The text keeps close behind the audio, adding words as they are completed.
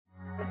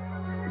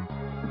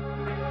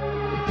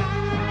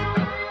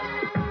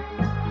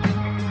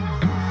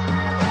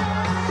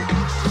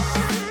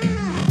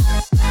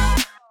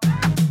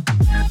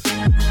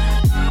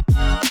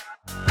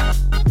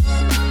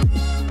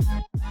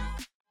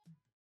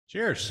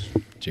Cheers.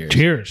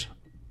 Cheers.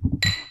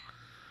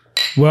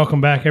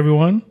 Welcome back,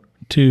 everyone,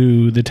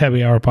 to the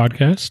Tabbi Hour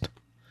podcast.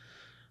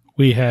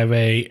 We have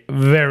a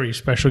very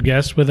special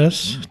guest with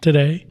us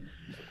today.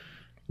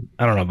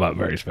 I don't know about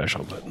very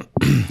special, but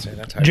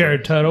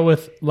Jared Tuttle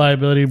with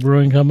Liability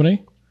Brewing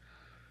Company.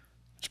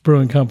 It's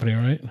Brewing Company,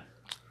 right?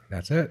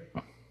 That's it.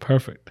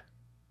 Perfect.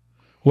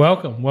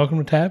 Welcome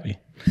to Tabbi.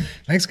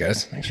 Thanks,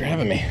 guys. Thanks for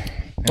having me.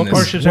 Of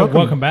course,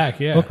 welcome back.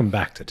 Yeah, Welcome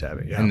back to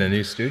Tabbi. Yeah. In the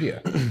new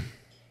studio.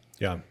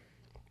 Yeah.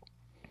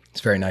 It's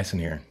very nice in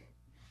here.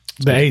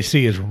 the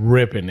AC is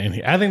ripping in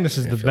here. I think this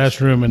is the best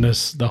room in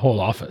the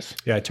whole office.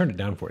 Yeah, I turned it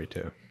down for you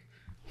too.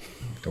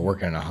 They're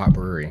working in a hot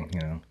brewery,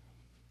 you know.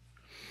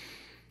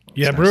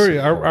 Yeah, brewery.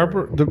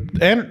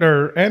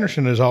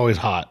 Anderson is always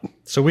hot.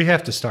 So we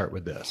have to start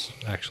with this,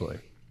 actually.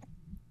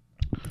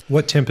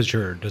 What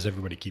temperature does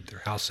everybody keep their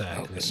house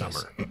at in the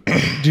summer?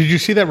 Did you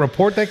see that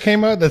report that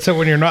came out that said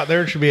when you're not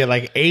there, it should be at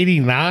like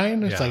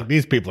 89? It's Yeah. like,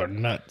 these people are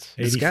nuts.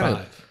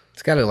 85.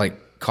 It's got to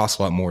like cost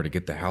a lot more to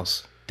get the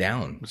house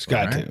down. It's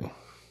got right? to.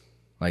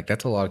 Like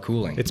that's a lot of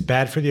cooling. It's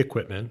bad for the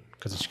equipment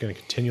because it's going to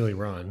continually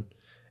run.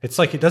 It's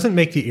like it doesn't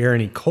make the air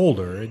any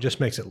colder. It just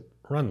makes it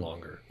run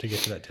longer to get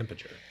to that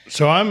temperature.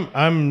 So I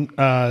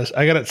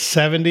got it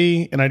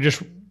 70, and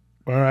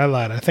I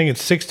lied. I think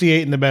it's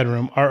 68 in the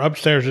bedroom. Our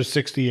upstairs is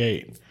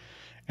 68,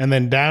 and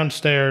then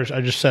downstairs I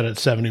just set it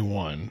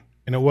 71,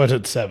 and it was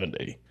at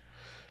 70.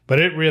 But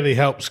it really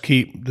helps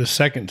keep the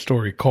second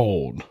story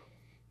cold.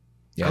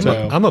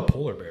 Yeah, I'm a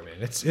polar bear, man.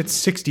 It's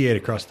 68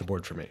 across the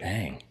board for me.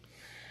 dang.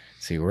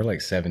 See, we're like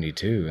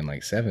 72 and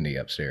like 70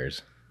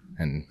 upstairs,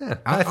 and Yeah,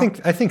 I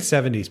think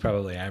 70 is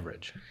probably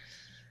average.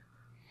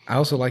 I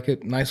also like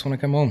it nice when I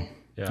come home.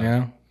 Yeah. You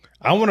know?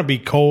 I want to be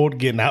cold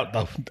getting out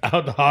the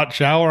hot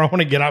shower. I want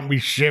to get out and be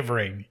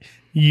shivering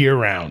year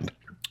round.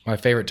 My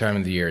favorite time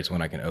of the year is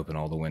when I can open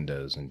all the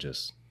windows and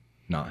just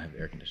not have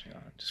air conditioning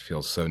on. It just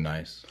feels so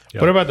nice.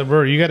 Yep. What about the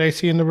brewery? You got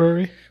AC in the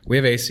brewery? We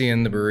have AC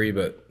in the brewery,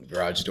 but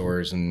garage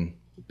doors and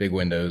big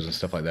windows and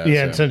stuff like that.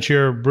 Yeah, and since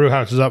your brew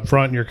house is up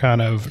front, you're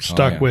kind of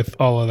stuck with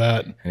all of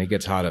that. And it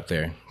gets hot up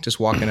there. Just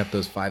walking up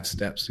those 5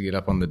 steps to get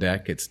up on the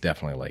deck, it's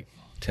definitely like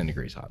 10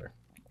 degrees hotter.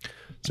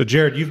 So,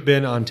 Jared, you've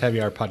been on Tabbi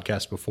Hour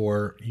podcast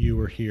before. You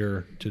were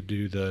here to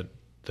do the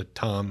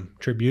Tom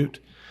tribute,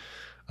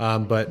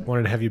 but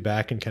wanted to have you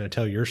back and kind of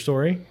tell your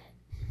story.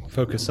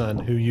 Focus on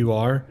who you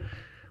are,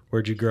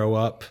 where'd you grow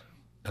up,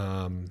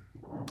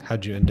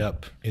 how'd you end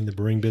up in the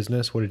brewing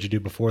business, what did you do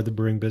before the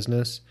brewing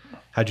business,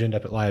 how'd you end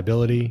up at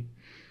Liability,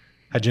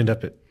 how'd you end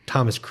up at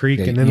Thomas Creek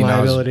and then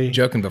Liability. I was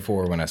joking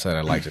before when I said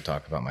I'd like to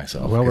talk about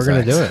myself. Well, we're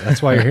going to do it.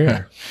 That's why you're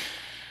here.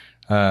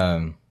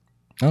 So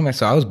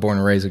I was born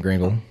and raised in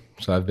Greenville.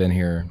 So I've been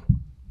here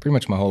pretty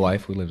much my whole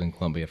life. We lived in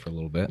Columbia for a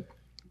little bit.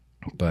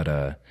 But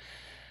I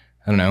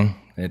don't know.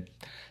 It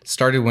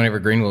started whenever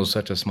Greenville was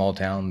such a small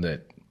town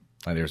that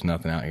like, there's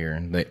nothing out here.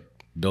 The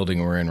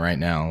building we're in right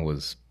now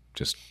was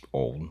just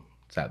old.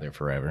 It's out there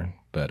forever.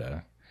 But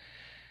I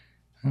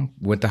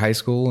went to high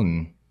school,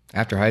 and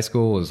after high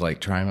school was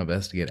like trying my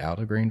best to get out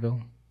of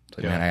Greenville. It's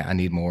like, man, I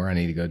need more. I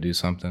need to go do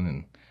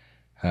something.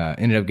 And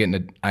ended up getting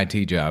an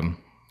IT job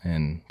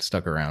and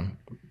stuck around.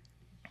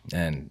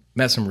 And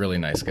met some really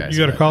nice guys.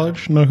 You go to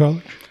college? No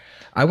college?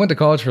 I went to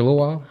college for a little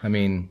while. I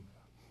mean,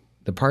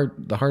 the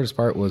hardest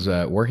part was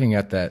working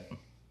at that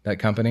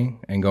company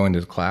and going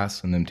to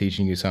class and them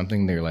teaching you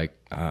something. They're like,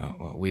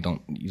 well,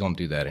 you don't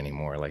do that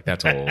anymore. Like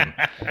that's old. And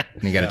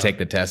you got to take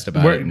the test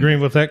about it.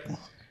 Greenville Tech?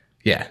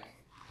 Yeah.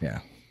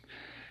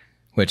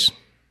 Which,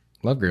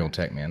 love Greenville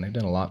Tech, man. They've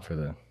done a lot for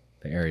the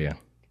area.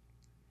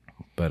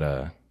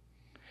 But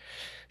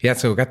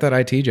so got that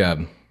IT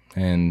job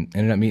and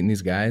ended up meeting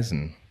these guys,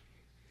 and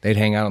they'd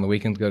hang out on the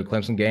weekends, go to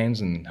Clemson games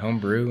and home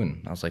brew.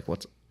 And I was like,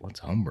 what's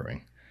home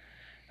brewing?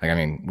 Like, I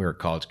mean, we were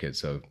college kids,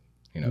 so,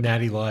 you know.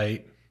 Natty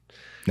Light.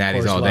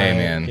 Natty's Coors all day, Light,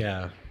 man.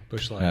 Yeah,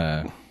 Busch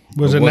Light.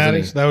 Was it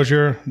Natty's? That was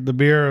the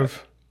beer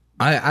of...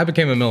 I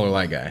became a Miller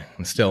Lite guy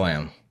and still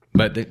am.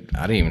 But I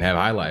didn't even have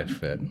High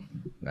Life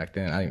back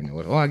then. I didn't even know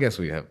what... Well, I guess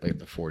we have like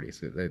the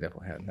 40s. They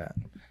definitely had that.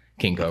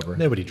 King Cobra.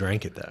 Nobody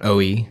drank it, though. OE.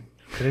 Did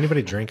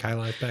anybody drink High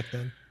Life back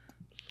then?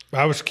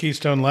 I was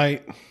Keystone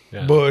Light,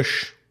 Yeah.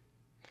 Bush.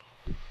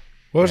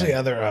 What was the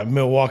other?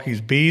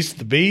 Milwaukee's Beast,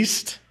 the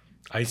Beast.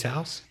 Ice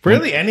House?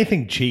 Really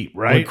anything cheap,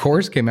 When right?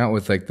 Coors came out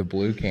with like the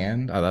blue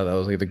can, I thought that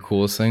was like the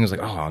coolest thing. I was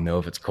like, oh, I'll know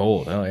if it's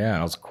cold. Oh yeah,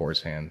 I was a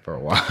Coors fan for a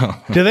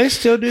while. Do they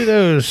still do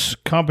those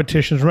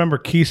competitions? Remember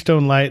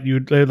Keystone Light?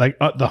 They like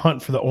the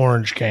hunt for the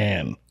orange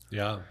can.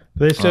 Yeah.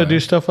 Do they still do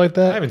stuff like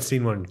I that? haven't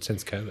seen one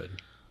since COVID.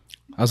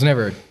 I was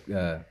never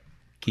a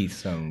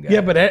Keystone guy.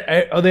 Yeah,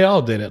 but they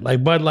all did it.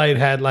 Like Bud Light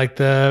had like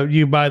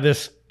you buy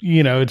this,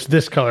 it's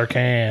this color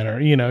can, or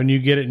and you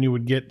get it and you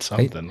would get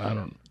something.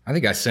 I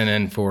think I sent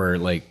in for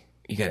like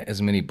you got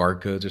as many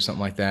barcodes or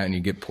something like that, and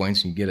you get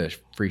points and you get a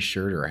free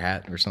shirt or a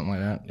hat or something like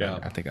that. Yeah.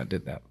 I think I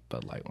did that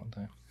Bud Light one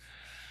time.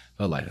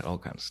 Bud Light had all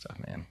kinds of stuff,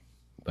 man.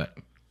 But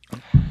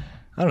I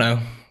don't know,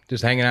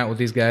 just hanging out with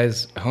these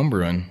guys,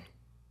 homebrewing,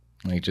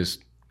 like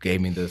just gave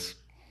me this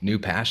new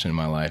passion in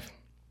my life.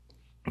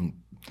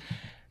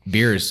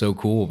 beer is so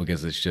cool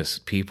because it's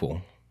just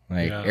people.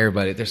 Like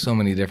everybody, there's so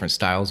many different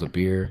styles of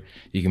beer.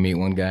 You can meet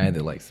one guy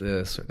that likes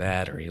this or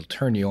that, or he'll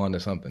turn you on to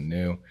something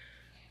new.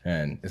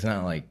 And it's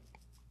not like,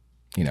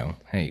 you know,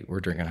 hey, we're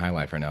drinking High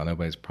Life right now.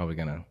 Nobody's probably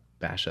going to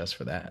bash us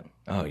for that.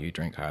 Oh, you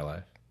drink High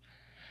Life.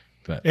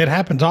 But it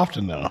happens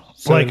often though.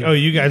 So, like, oh,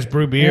 you guys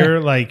brew beer,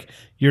 like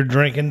you're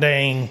drinking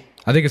dang.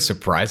 I think it's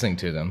surprising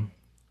to them.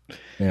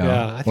 You know,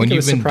 I think when it you've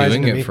was been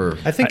surprising doing to it me. for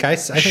I think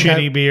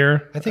shitty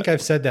beer. I think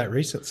I've said that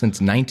recently.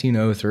 Since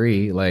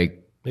 1903, like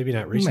Maybe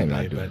not recently,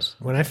 not doing but this.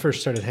 when I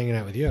first started hanging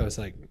out with you, I was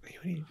like,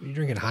 you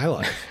drinking High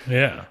Life?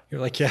 Yeah. You're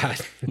like, yeah.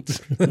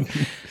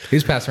 he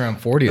was passing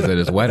around 40s at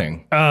his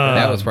wedding.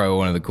 That was probably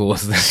one of the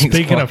coolest things.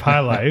 Speaking of High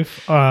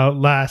Life,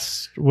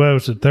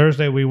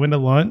 Thursday we went to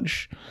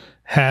lunch.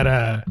 He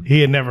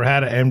had never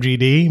had an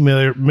MGD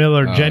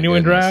Miller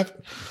Genuine goodness.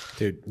 Draft.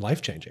 Dude,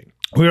 life-changing.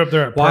 We were up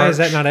there at Why Perch. is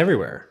that not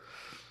everywhere?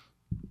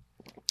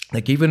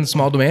 Like even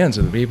small demands,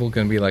 and the people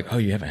can be like, "Oh,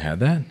 you haven't had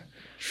that?"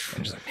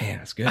 I'm just like, man,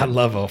 that's good. I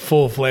love a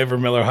full flavor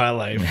Miller High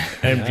Life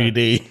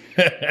MGD.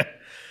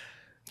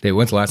 Dude,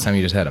 when's the last time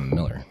you just had a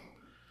Miller?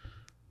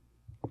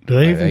 Do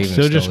they They even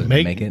still just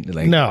make it?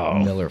 Like no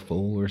Miller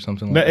Full or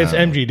something No, like that?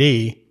 it's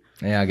MGD.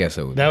 Yeah, I guess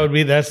it would. That would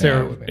be that's Yeah,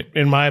 their it would be.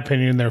 in my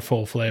opinion their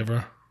full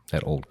flavor.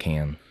 That old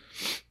can.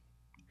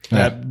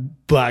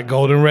 That black,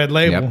 gold, and red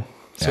label. Yep.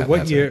 So Yeah, what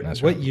that's year? it.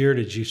 That's What right. year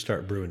did you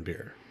start brewing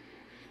beer?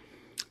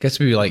 Guess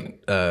it'd be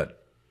like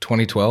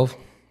 2012,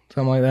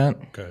 something like that.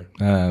 Okay,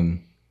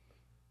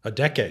 a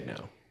decade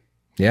now.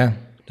 Yeah.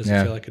 Does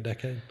yeah. it feel like a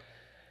decade?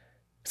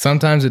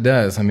 Sometimes it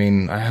does. I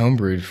mean, I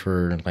homebrewed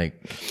for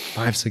like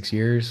 5-6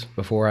 years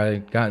before I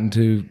got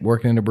into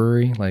working in a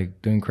brewery,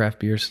 like doing craft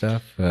beer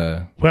stuff.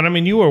 But I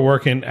mean, you were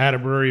working at a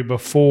brewery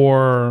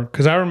before,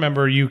 because I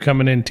remember you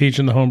coming in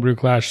teaching the homebrew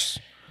class.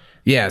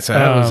 Yeah, so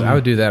I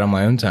would do that on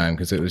my own time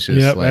because it was just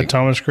Yep, like at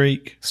Thomas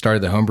Creek.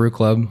 started the homebrew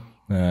club.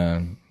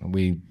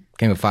 We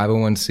became a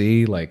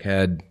 501c, like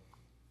had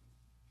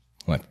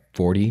what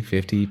 40,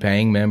 50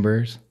 paying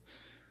members.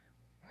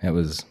 That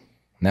was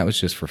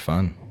just for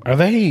fun. Are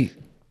they?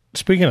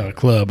 Speaking of the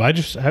club, I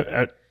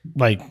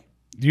like.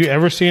 Do you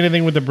ever see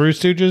anything with the Brew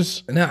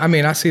Stooges? No, I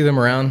mean I see them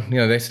around. You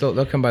know,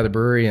 they'll come by the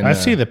brewery and I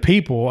see the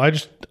people. I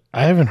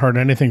haven't heard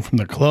anything from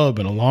the club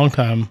in a long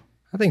time.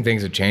 I think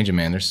things are changing,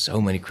 man. There's so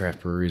many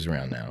craft breweries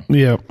around now.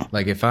 Yeah.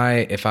 Like if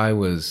I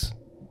was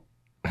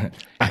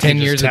 10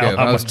 years ago, if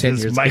I was 10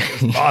 years Mike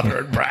is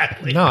bothering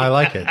Bradley. No, I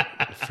like it.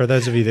 For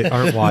those of you that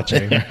aren't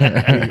watching,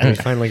 we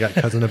finally got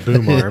cousin a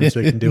boom arm,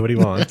 so he can do what he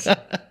wants.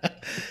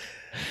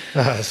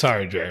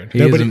 Sorry, Jared.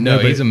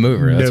 he's a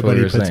mover. That's what nobody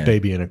we were puts saying.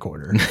 baby in a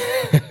corner.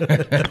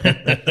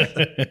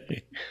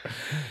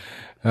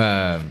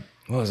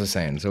 What was I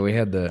saying? So we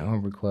had the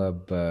homebrew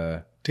club.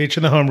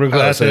 Teaching the homebrew So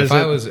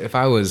classes. if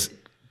I was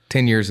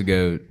 10 years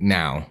ago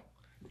now,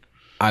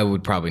 I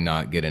would probably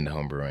not get into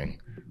homebrewing.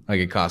 Like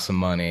it costs some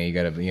money. You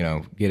got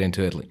to get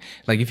into it.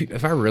 Like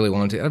if I really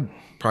wanted to, I'd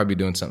probably be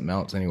doing something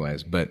else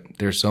anyways. But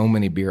there's so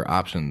many beer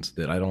options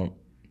that I don't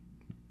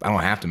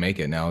have to make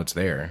it now. It's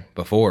there.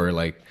 Before,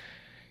 like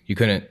you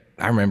couldn't.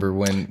 I remember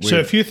when. So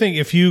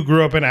if you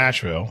grew up in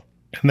Asheville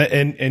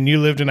and you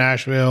lived in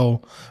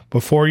Asheville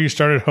before you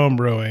started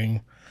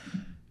homebrewing,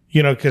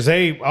 because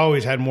they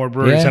always had more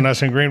breweries than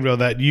us in Greenville,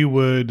 that you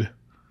would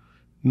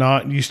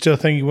not. You still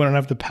think you wouldn't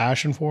have the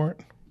passion for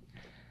it?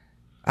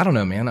 I don't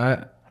know, man.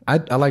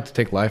 I like to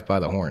take life by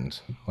the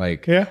horns.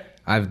 Like, Yeah.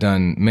 I've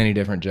done many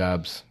different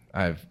jobs.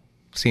 I've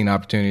seen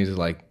opportunities to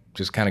like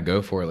just kind of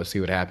go for it. Let's see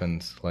what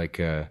happens. Like,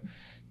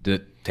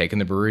 taking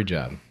the brewery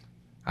job.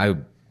 I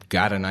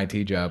got an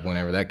IT job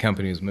whenever that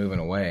company was moving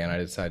away, and I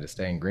decided to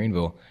stay in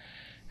Greenville.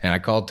 And I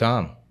called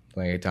Tom.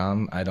 Like, hey,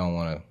 Tom, I don't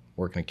want to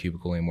work in a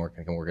cubicle anymore.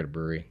 I can work at a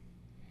brewery.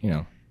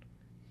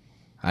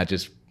 I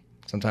just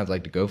sometimes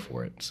like to go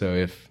for it. So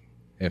if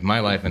my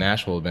life in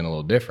Asheville had been a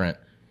little different,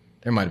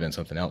 there might have been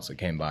something else that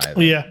came by. That,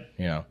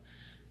 Yeah.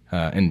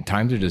 And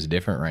times are just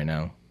different right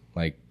now,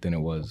 like than it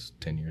was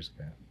 10 years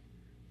ago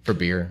for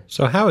beer.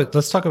 So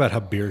let's talk about how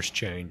beer's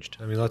changed.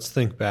 I mean, let's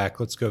think back.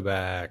 Let's go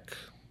back.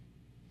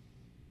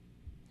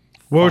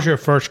 What was your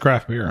first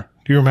craft beer?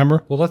 Do you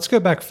remember? Well, let's go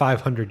back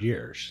 500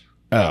 years.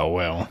 Oh,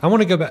 well. I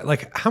want to go back.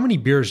 Like, how many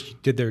beers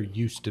did there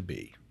used to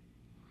be?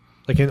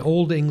 Like in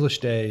old English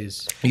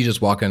days. You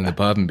just walk into the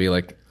pub and be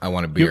like, I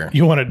want a beer.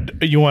 You want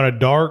a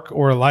dark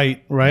or a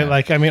light, right?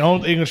 Like, I mean,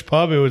 old English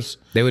pub, it was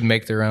They would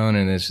make their own,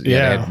 and they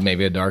had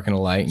maybe a dark and a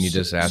light, and you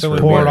just ask for a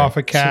pour beer. it off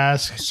a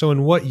cask. So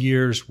in what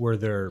years were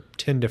there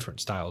 10 different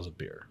styles of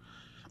beer?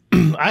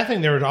 I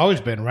think there has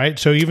always been, right?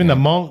 So even the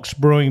monks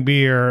brewing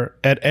beer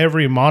at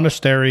every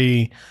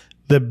monastery,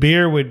 the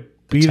beer would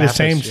be the tapas,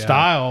 same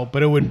style,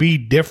 but it would be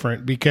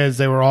different because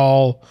they were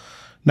all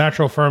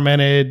natural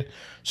fermented.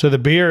 So the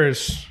beer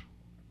is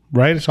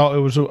right. It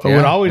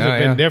would always have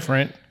been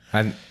different.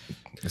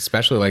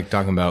 Especially like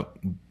talking about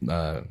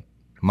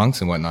monks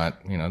and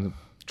whatnot. The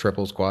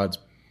triples, quads,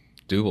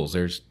 doubles.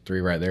 There's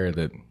 3 right there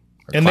that. Are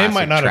And they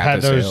might classic not have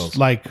had Trappist those. ales.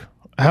 Like,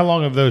 how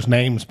long have those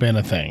names been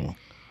a thing?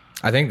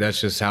 I think that's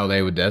just how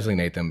they would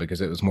designate them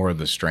because it was more of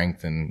the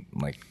strength and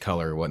like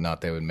color or whatnot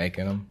they would make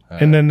in them.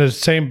 And then the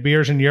same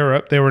beers in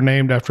Europe, they were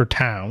named after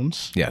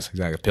towns. Yes,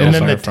 exactly. And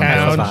then the from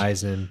towns-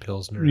 Weizen,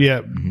 Pilsner.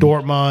 Yeah,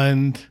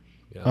 Dortmund,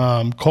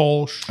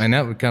 Kolsch, and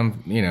that would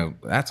come,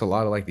 that's a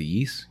lot of like the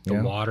yeast.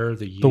 The water,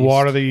 the yeast. the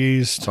water, the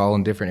yeast. It's all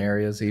in different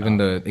areas. Even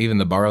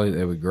the barley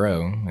that would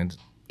grow, it's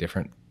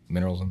different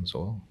minerals in the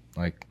soil.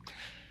 Like,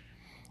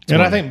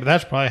 And I think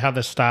that's probably how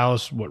the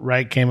styles, what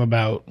Wright came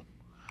about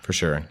for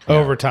sure.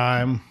 over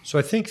time. So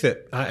I think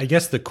that I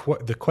guess the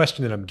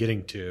question that I'm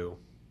getting to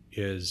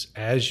is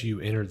as you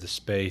enter the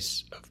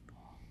space of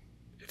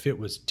if it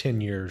was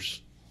 10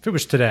 years, if it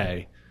was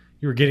today,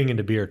 you were getting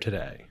into beer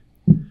today.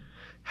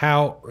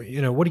 How,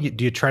 what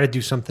do you try to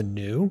do something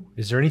new?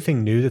 Is there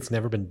anything new that's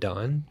never been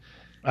done?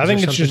 I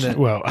think it's just,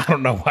 I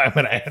don't know why I'm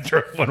going to answer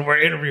it when we're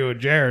interviewing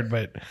Jared,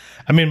 but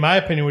I mean, my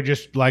opinion would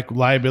just like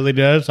Liability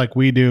does, like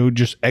we do,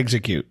 just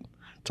execute.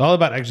 It's all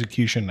about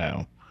execution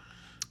now.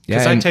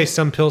 Because I taste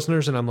some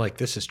Pilsners and I'm like,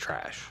 this is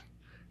trash.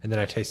 And then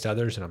I taste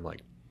others and I'm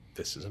like,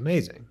 this is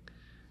amazing.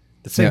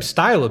 The same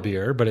style of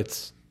beer, but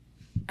it's...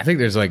 I think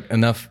there's like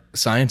enough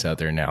science out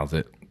there now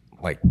that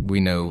like we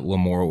know a little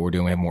more what we're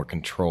doing. We have more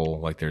control.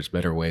 Like there's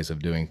better ways of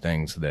doing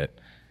things that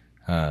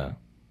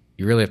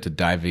you really have to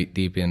dive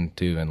deep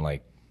into and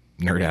like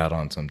nerd out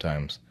on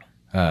sometimes.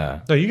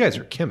 No, you guys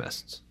are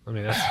chemists. I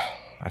mean, that's...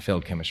 I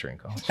failed chemistry in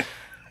college.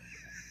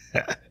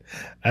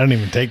 I don't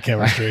even take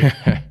chemistry.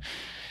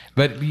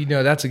 But,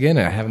 that's again,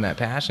 having that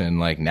passion.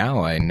 Like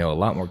now I know a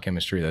lot more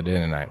chemistry than I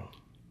did, and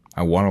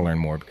I want to learn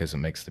more because it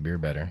makes the beer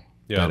better.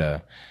 Yeah.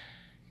 But,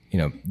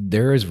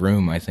 there is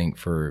room, I think,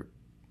 for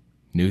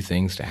new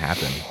things to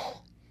happen,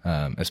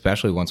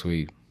 especially once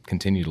we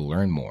continue to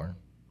learn more.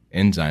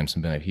 Enzymes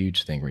have been a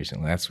huge thing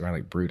recently. That's where I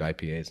like brewed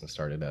IPAs and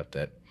started up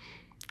that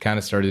kind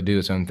of started to do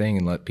its own thing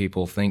and let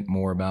people think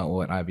more about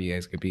what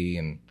IPAs could be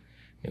in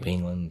New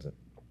England,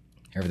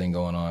 everything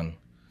going on.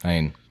 I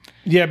mean...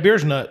 Yeah,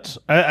 beer's nuts.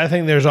 I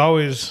think there's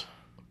always...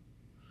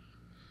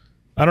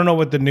 I don't know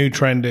what the new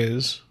trend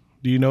is.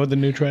 Do you know what the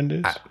new trend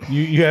is?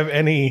 You have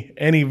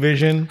any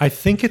vision? I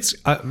think it's...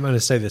 I'm going to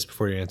say this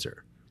before you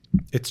answer.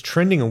 It's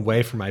trending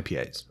away from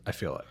IPAs, I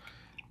feel like.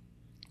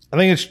 I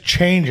think it's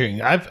changing.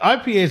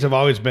 IPAs have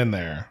always been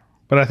there,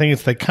 but I think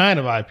it's the kind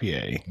of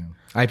IPA.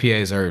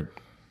 IPAs are...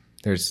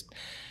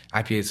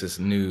 IPA is this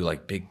new,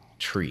 like, big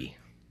tree.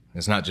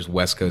 It's not just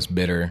West Coast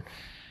bitter.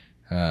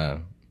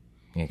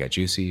 You got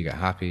juicy, you got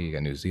hoppy, you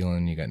got New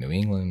Zealand, you got New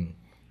England.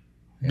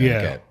 You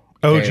got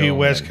OG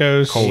West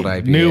Coast, cold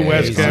IPA, new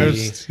West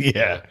Coast.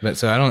 Yeah. But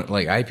so I don't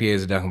like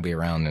IPAs are definitely be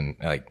around and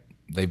like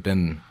they've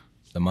been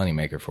the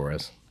moneymaker for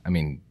us. I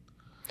mean,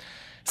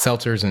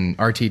 seltzers and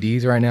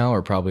RTDs right now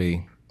are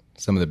probably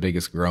some of the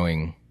biggest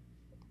growing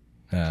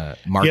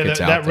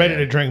markets out there. That ready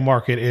to drink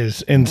market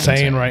is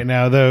insane right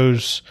now.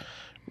 Those,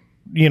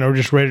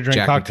 just ready to drink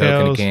Jack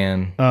cocktails.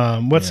 And Coke in a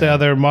can. What's the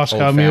other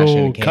Moscow Old Mule,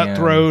 Fashioned can.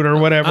 Cutthroat or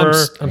whatever?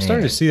 I'm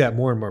starting to see that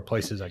more and more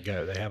places I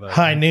go. They have a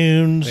High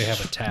Noons. They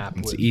have a tap.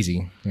 It's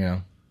easy,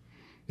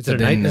 Is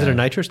it a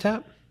nitrous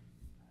tap?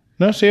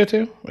 No,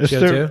 CO2. It's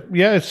CO2?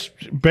 It's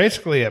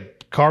basically a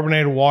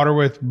carbonated water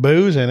with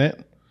booze in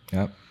it.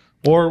 Yep.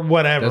 Or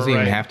whatever. It doesn't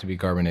even have to be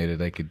carbonated.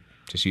 They could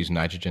just use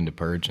nitrogen to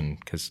purge, and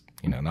because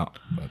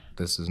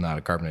this is not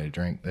a carbonated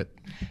drink. That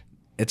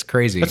it's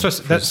crazy.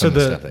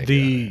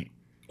 The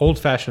old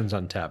fashions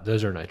on tap.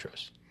 Those are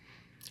nitrous.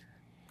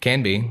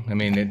 Can be. I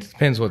mean, it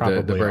depends what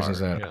the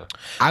person's are, at. yeah.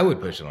 I would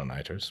push it on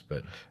nitrous,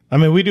 but I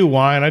mean, we do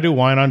wine. I do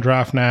wine on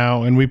draft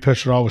now, and we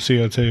push it all with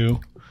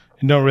CO2.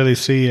 And don't really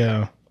see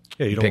Yeah,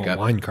 you don't want Pickup.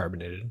 wine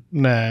carbonated.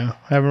 no,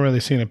 haven't really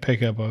seen a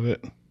pickup of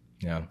it.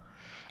 yeah.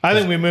 I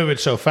think we move it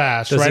so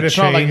fast, Does right? it It's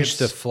change not like it's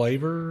the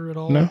flavor at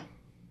all? no.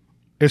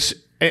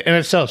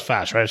 It sells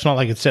fast, right? It's not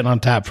like it's sitting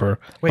on tap for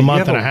a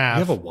month and a half.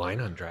 You have a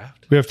wine on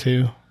draft? We have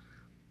two.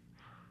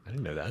 I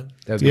didn't know that.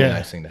 That would be a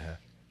nice thing to have.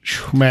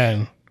 Phew,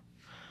 man,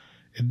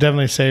 it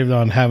definitely saved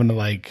on having to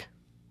like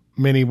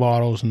mini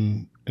bottles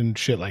and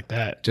shit like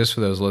that. Just for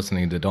those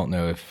listening that don't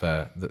know, if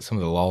some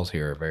of the laws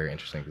here are very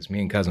interesting, because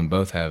me and cousin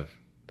both have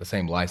the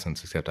same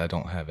license, except I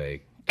don't have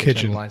a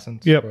kitchen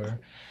license. Yep.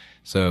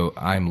 So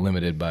I'm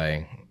limited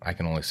by I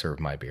can only serve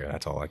my beer.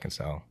 That's all I can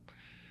sell.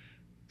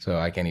 So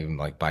I can't even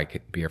like buy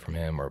beer from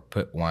him or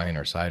put wine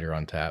or cider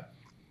on tap.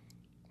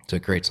 So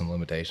it creates some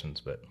limitations.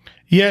 But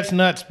Yeah, it's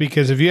nuts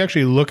because if you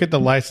actually look at the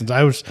license,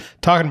 I was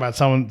talking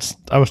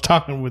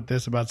with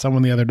this about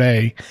someone the other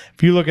day.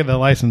 If you look at the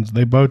license,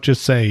 they both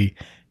just say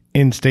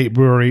in-state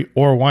brewery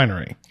or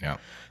winery. yeah,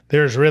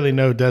 There's really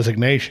no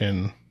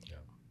designation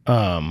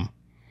that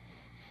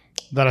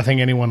I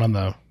think anyone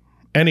on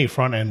any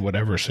front end would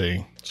ever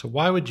see. So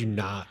why would you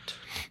not?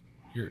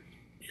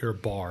 You're a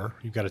bar.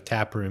 You've got a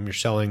tap room. You're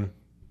selling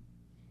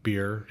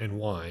beer and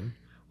wine.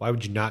 Why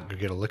would you not go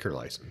get a liquor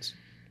license?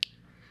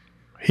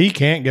 He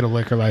can't get a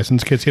liquor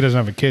license because he doesn't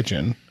have a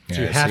kitchen.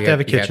 So you have to have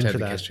a kitchen for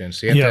that. So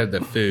you have to have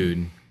the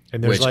food,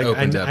 And there's which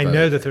opens I up.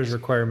 know that there's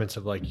requirements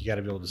of like you got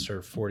to be able to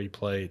serve 40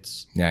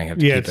 plates. Yeah, you have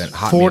to Yeah, keep it it's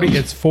hot 40. meals.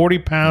 It's 40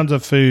 pounds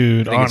of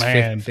food I think on it's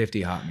hand.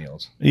 50 hot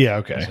meals. Yeah,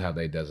 okay. That's how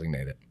they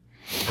designate it.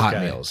 hot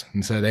Okay. meals.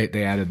 And so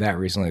they added that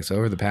recently. So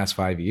over the past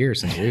 5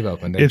 years since we've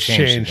opened, they've It's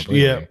changed.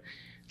 completely. Yeah.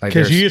 Like Because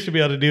there's you used to be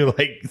able to do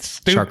like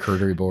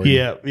charcuterie board.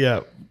 Yeah,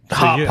 yeah.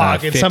 Hot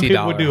pocket. Some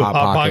people would do hot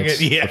hot pockets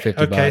pocket. Yeah. for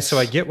 50 Okay, bucks. so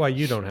I get why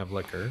you don't have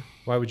liquor.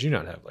 Why would you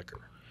not have liquor?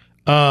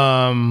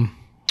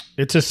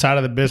 It's a side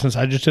of the business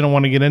I just didn't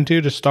want to get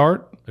into to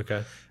start.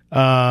 Okay,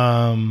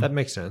 Um, that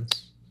makes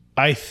sense.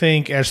 I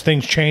think as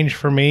things change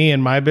for me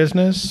and my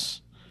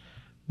business,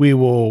 we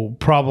will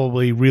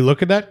probably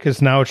relook at that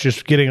because now it's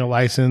just getting a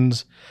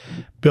license,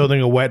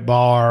 building a wet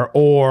bar,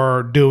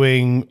 or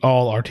doing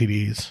all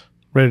RTDs,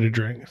 ready to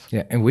drink.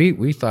 Yeah, and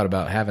we thought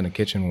about having a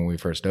kitchen when we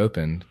first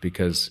opened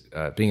because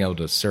being able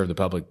to serve the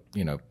public,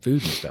 food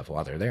and stuff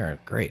while they're there,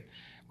 great.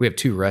 We have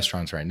 2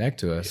 restaurants right next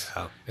to us,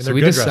 And so they're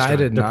we good decided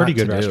restaurants. They're not pretty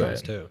good to do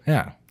restaurants it. too.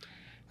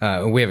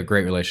 Yeah, we have a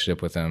great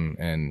relationship with them,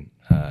 and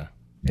Yeah,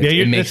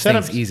 it the makes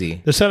setup- things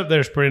easy. The setup there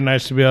is pretty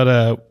nice to be able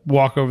to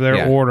walk over there,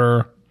 Yeah.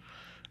 order.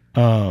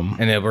 And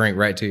they'll bring it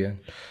right to you.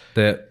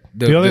 The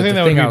The only thing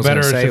that would I be was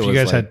better gonna is say if you was,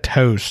 guys like, had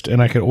toast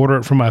and I could order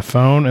it from my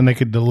phone and they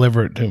could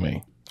deliver it to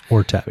me.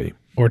 Or Tabby.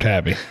 Or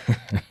Tabby.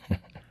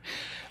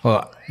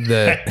 Well,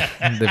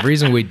 the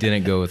reason we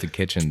didn't go with the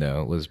kitchen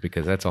though was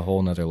because that's a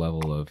whole nother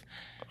level of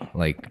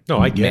No,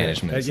 I get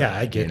management. it. Yeah,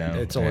 stuff, I get it.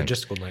 It's a and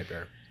logistical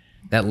nightmare.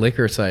 that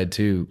liquor side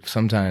too.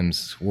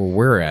 Sometimes where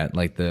we're at,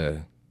 like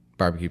the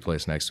barbecue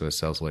place next to us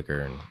sells liquor,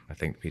 and I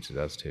think pizza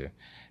does too.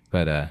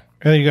 But And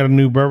then you got a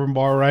new bourbon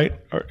bar, right?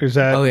 Or is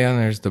that oh yeah, and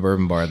there's the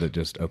bourbon bar that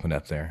just opened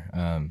up there.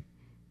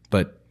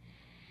 But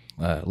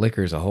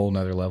liquor is a whole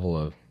nother level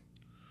of,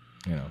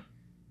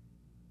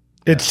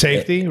 it's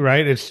safety,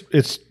 right?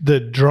 It's the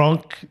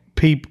drunk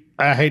people.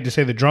 I hate to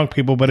say the drunk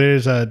people, but it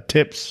is a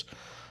tips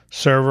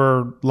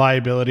server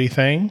liability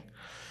thing.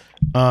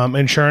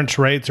 Insurance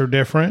rates are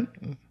different.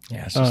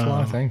 yeah, it's just a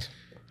lot of things.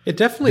 It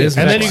definitely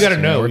Business And then affects, you got to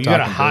You know, know, we're you got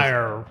to talking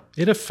hire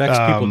it affects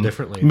people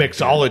differently.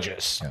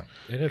 mixologists.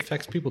 It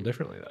affects people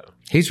differently though.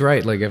 He's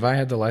right. Like if I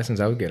had the license,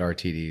 I would get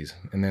RTDs,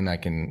 and then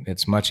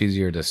it's much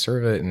easier to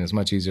serve it, and it's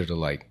much easier to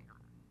I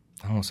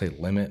don't want to say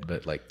limit,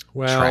 but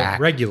track,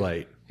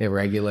 Regulate.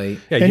 regulate.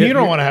 Yeah, And you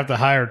don't want to have to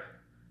hire.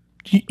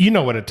 You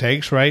know what it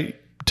takes, right,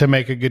 to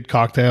make a good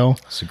cocktail.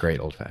 It's a great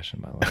old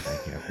fashioned, by the way.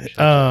 Thank you. I appreciate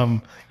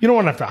it. You don't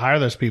want to have to hire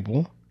those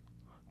people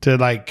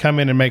to come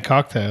in and make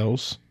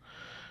cocktails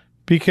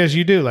because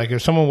you do. Like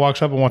if someone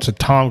walks up and wants a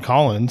Tom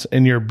Collins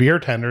and your beer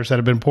tenders that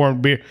have been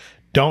pouring beer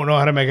don't know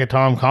how to make a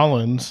Tom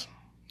Collins,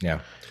 Yeah.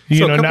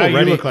 So a now couple you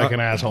ready- look like an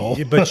asshole.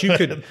 But you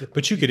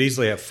could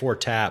easily have 4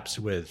 taps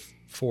with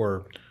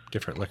 4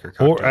 different liquor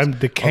cocktails. Or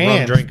the a rum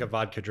cans. drink, a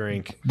vodka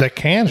drink. The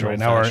cans right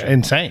now are old-fashioned.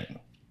 insane.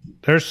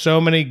 There's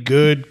so many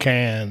good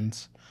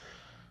cans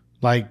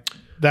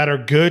that are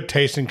good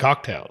tasting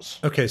cocktails.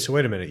 Okay, so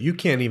wait a minute. You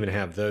can't even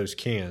have those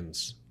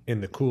cans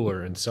in the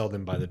cooler and sell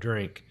them by the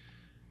drink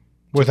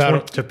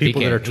Without to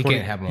people that are you 20.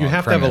 can't have them you on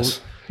have to have a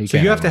premise. You so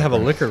can't you have have to them have a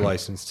on liquor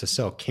license to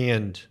sell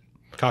canned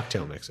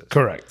cocktail mixes.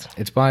 correct.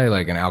 It's by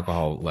an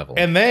alcohol level.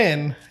 And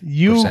then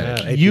you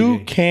Percentage.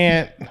 ABV.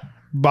 can't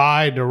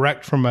buy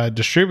direct from a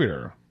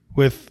distributor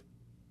with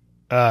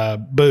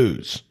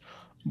booze.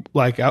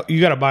 You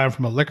got to buy them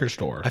from a liquor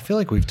store. I feel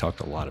like we've talked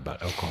a lot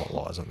about alcohol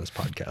laws on this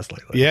podcast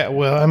lately. Yeah,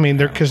 well, I mean,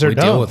 because they're we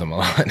dumb. deal with them a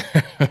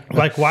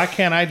lot. Why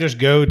can't I just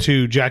go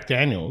to Jack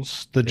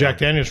Daniels, the Jack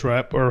Daniels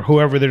rep, or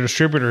whoever the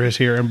distributor is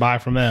here and buy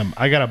from them?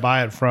 I got to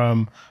buy it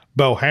from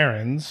Bo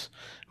Herons,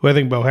 who I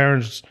think Bo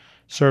Herons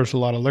serves a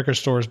lot of liquor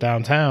stores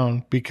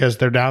downtown because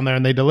they're down there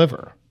and they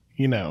deliver,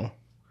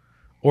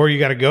 Or you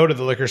got to go to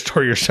the liquor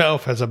store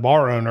yourself as a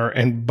bar owner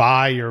and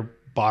buy your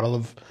bottle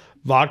of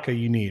vodka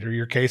you need or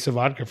your case of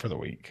vodka for the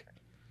week.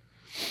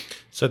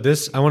 So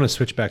I want to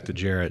switch back to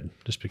Jared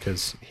just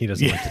because he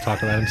doesn't like to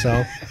talk about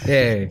himself.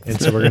 Hey, And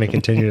so we're going to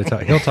continue to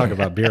talk. He'll talk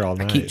about beer all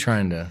night. keep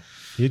trying to.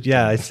 You're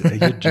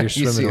You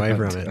see swimming away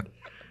what I'm from it.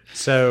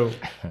 So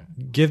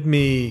give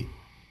me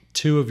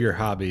 2 of your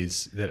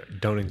hobbies that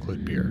don't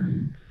include beer.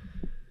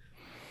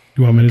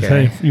 You want me to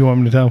Okay. tell? You want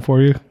me to tell them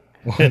for you?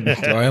 Do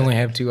I only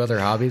have 2 other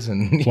hobbies?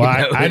 And Well,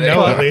 I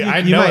know.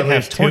 You might have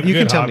least 20, you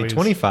can good tell me hobbies.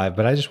 25,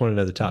 but I just want to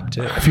know the top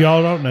 2. If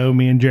y'all don't know,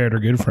 me and Jared are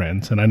good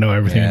friends, and I know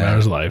everything Yeah. about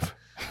his life.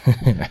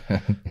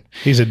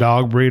 He's a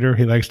dog breeder.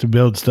 He likes to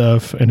build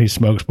stuff, and he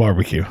smokes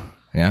barbecue.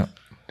 Yeah,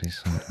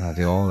 I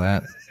do all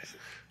that.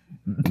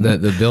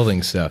 The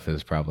building stuff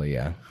is probably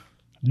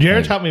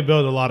Jared's helped me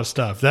build a lot of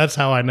stuff. That's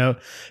how I know.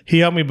 He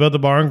helped me build the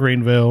bar in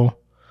Greenville.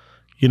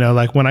 When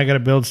I got to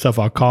build stuff,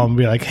 I'll call him and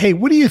be like, "Hey,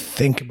 what do you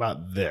think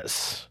about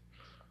this?"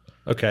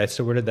 Okay,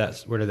 so where did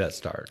that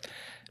start?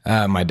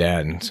 My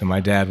dad. So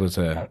my dad was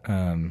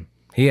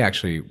he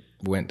actually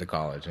went to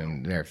college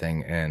and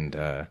everything, and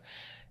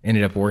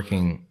ended up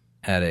working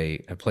at a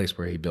place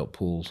where he built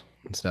pools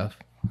and stuff.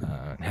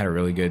 Had a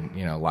really good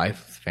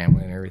life,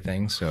 family, and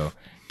everything. So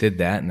did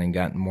that, and then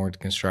got more into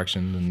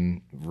construction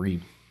and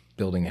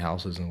rebuilding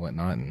houses and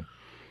whatnot. And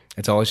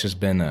it's always just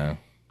been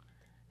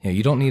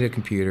you don't need a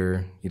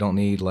computer, you don't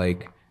need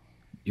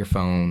your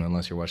phone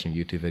unless you're watching a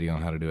YouTube video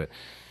on how to do it.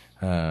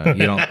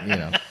 You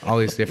don't, all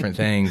these different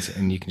things,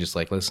 and you can just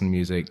listen to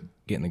music,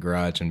 get in the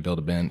garage, and build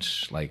a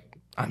bench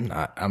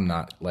I'm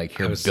not like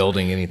here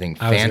building anything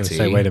I was going to fancy.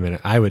 say, wait a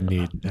minute. I would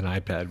need an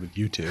iPad with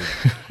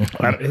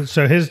YouTube.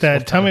 So his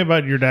dad, tell me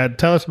about your dad.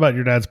 Tell us about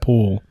your dad's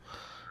pool.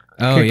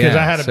 Oh yeah, Because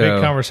I had a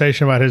big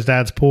conversation about his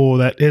dad's pool.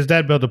 That his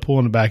dad built a pool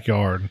in the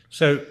backyard.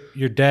 So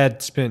your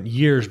dad spent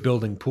years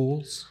building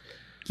pools.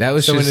 That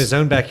was So just, in his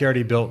own backyard,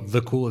 he built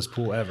the coolest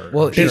pool ever.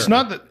 Well, It's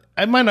not that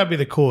it might not be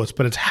the coolest,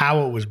 but it's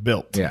how it was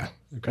built. yeah.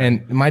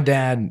 And my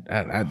dad,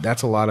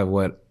 that's a lot of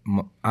what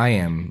I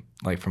am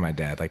like for my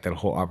dad. Like that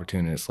whole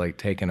opportunity, it's like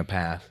taking a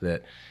path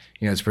that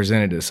it's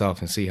presented itself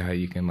and see how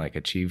you can like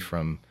achieve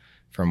from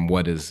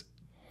what is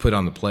put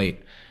on the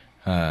plate.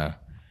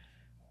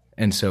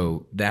 And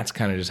so that's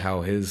kind of just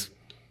how his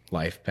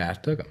life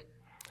path took him.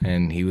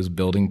 And he was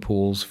building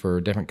pools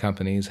for different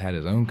companies, had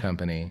his own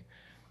company,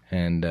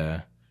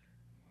 and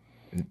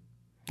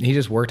he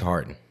just worked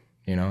hard,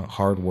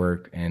 hard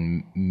work,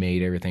 and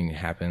made everything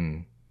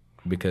happen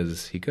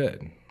because he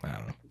could. I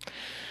don't know.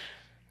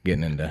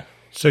 Getting into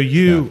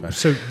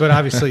but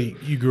obviously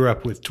you grew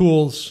up with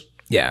tools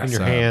in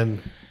your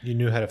hand. You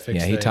knew how to fix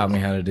Yeah, he taught me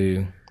how to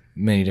do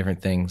many different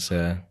things.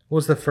 What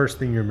was the first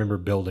thing you remember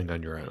building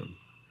on your own?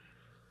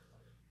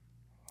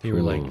 You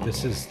were like,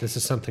 this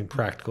is something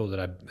practical that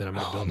I'm going to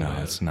build. No,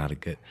 it's not a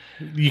good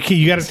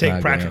You got to take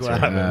practical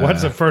out of it.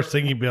 What's the first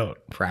thing you built?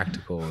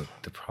 practical.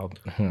 The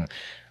problem.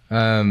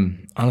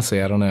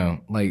 Honestly, I don't know.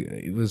 Like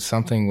it was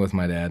something with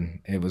my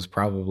dad. It was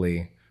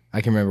probably I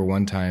can remember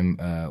one time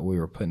we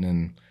were putting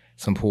in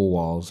some pool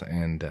walls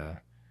and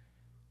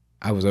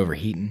I was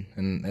overheating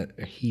and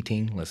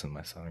heating. Listen,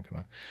 my son, come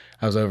on.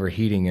 I was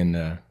overheating and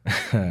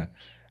I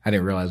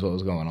didn't realize what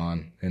was going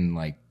on and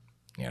I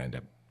ended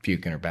up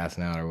puking or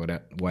passing out or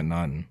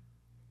whatnot. And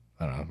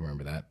I don't know. I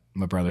remember that.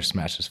 My brother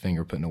smashed his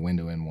finger putting a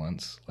window in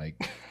once. Like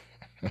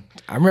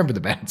I remember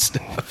the bad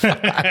stuff.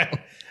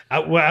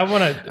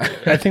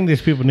 I think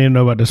these people need to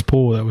know about this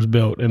pool that was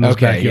built in this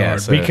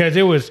backyard because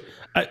it was.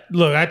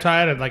 Look, I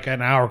had like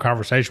an hour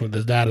conversation with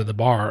his dad at the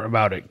bar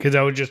about it because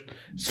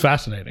it's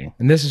fascinating.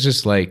 And this is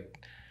just like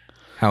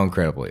how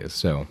incredible he is.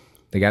 So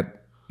they got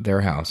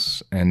their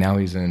house, and now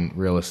he's in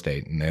real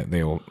estate, and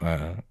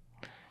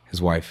his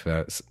wife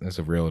is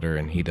a realtor,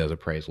 and he does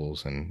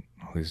appraisals and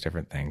all these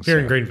different things. Here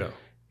in Greenville.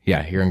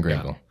 Yeah, here in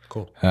Greenville. Yeah,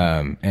 cool.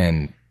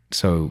 And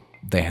so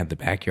they had the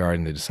backyard,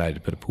 and they decided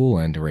to put a pool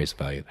in to raise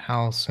the value of the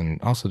house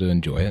and also to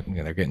enjoy it.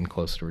 They're getting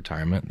close to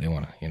retirement. They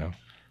want to,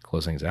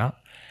 close things out.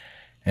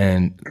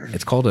 And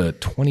it's called a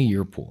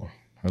 20-year pool,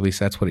 or at least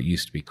that's what it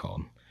used to be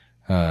called.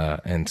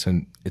 And so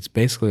it's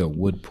basically a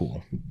wood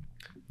pool.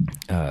 You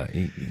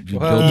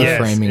build the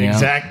framing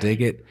out,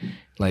 dig it.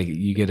 Like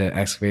you get an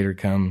excavator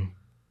come,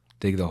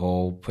 dig the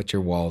hole, put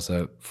your walls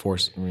up,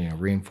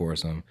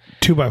 reinforce them.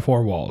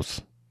 2x4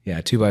 walls.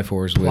 Yeah,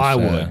 2x4s with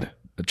plywood.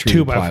 A tree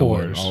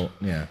 2x4s.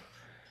 Yeah.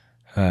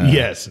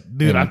 Yes,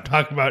 dude, I'm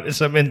talking about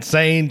some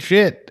insane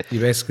shit. You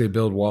basically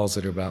build walls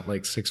that are about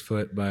like 6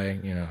 foot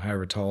by,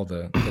 however tall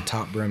the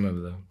top brim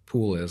of the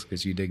pool is,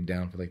 because you dig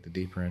down for like the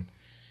deeper end.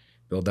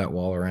 Build that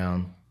wall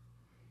around.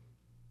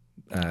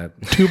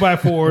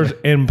 2x4s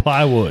and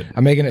plywood.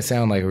 I'm making it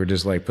sound like we're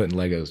just like putting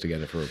Legos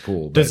together for a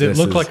pool. Does it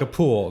look like a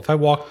pool? If I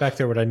walk back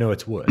there, would I know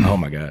it's wood? Oh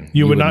my God.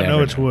 You would not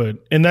know it's wood.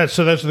 And those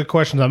are the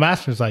questions I'm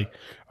asking. Is like,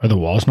 are the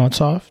walls not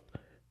soft?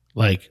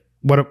 Like,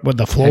 what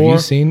the floor?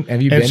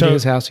 Have you been to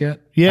his house yet?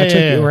 Yeah, I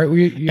took you,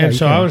 right? And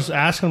so I was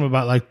asking him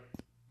about like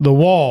the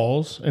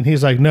walls, and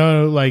he's like,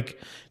 no,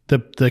 like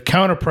the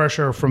counter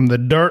pressure from the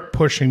dirt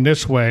pushing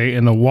this way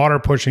and the water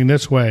pushing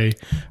this way,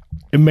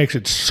 it makes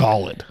it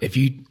solid. If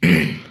you,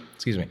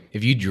 excuse me,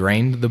 if you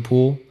drained the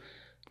pool,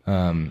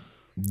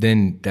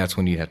 then that's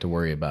when you have to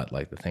worry about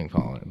like the thing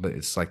falling. But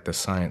it's like the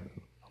science,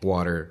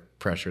 water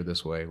pressure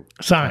this way.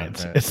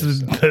 Science. It's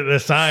the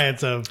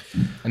science of.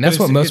 And that's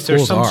what most pools are.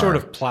 There's some sort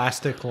of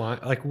plastic line,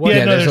 like what?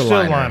 Yeah, there's there's a still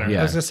a liner. liner.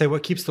 Yeah. I was gonna say,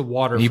 what keeps the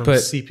water from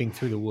seeping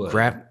through the wood?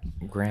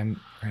 Granite.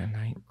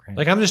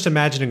 Like I'm just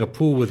imagining a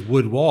pool with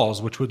wood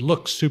walls, which would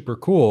look super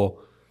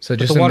cool. So but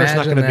just the water's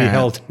not imagine going to be that.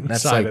 held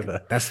That's inside like of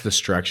the. that's the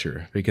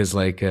structure, because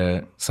like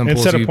some pools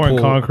Instead of you pouring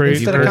pull, concrete,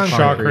 Instead of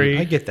concrete.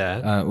 I get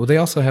that. well, they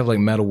also have like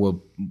metal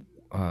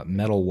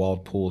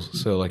walled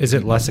pools. So like, Is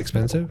it less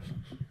expensive?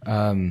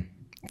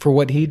 for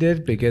what he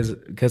did, because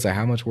of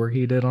how much work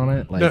he did on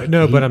it? Like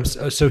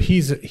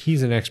he's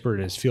an expert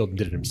in his field and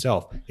did it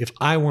himself. If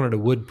I wanted a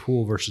wood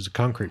pool versus a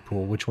concrete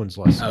pool, which one's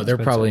less? Oh,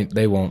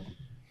 they won't.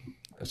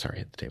 Sorry,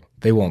 hit the table.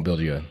 They won't build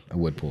you a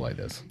wood pool like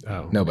this.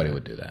 Oh, nobody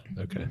would do that.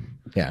 Okay.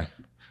 Yeah,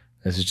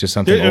 this is just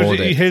something old.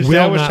 His Will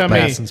dad was not telling me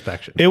pass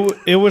inspection.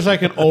 it was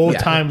like an old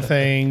time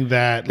thing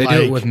that They like,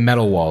 do it with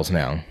metal walls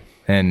now,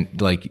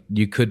 and like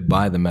you could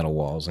buy the metal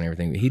walls and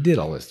everything. He did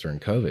all this during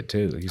COVID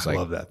too. He's like,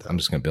 love that, though. I'm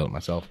just going to build it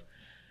myself.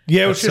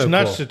 Yeah, it was That's just so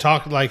nuts cool. to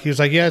talk. Like he was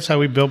like, "Yeah, that's how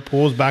we built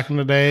pools back in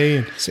the day."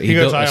 And So he he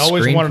goes, built "I a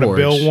always screen wanted to porch.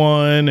 build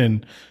one,"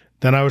 and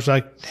then I was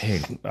like,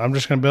 "Hey, I'm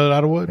just going to build it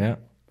out of wood." Yeah,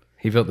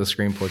 he built the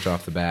screen porch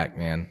off the back,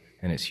 man,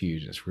 and it's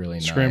huge. It's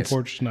really Screen nice.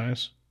 porch is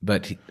nice.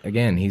 But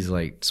again, he's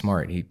like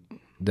smart. He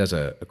does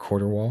a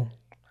quarter wall.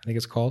 I think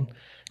it's called.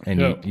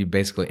 And you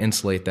basically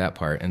insulate that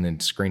part and then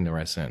screen the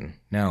rest in.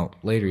 Now,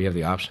 later you have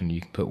the option,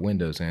 you can put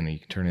windows in and you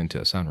can turn it into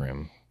a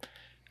sunroom.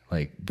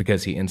 Like,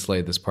 because he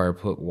insulated this part,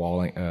 put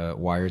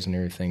wires and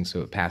everything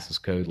so it passes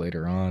code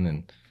later on.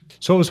 And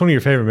So what was one of your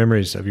favorite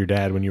memories of your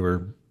dad when you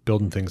were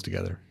building things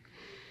together?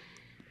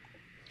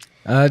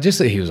 just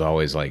that he was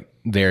always like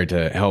there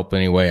to help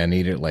any way I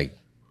needed, like,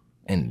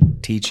 and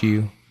teach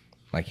you.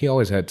 Like, he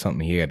always had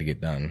something he had to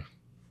get done,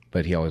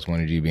 but he always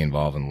wanted you to be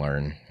involved and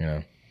learn, you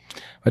know.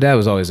 My dad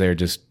was always there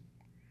just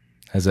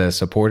as a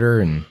supporter,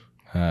 and,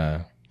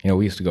 you know,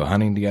 we used to go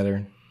hunting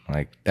together.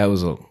 Like, that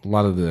was a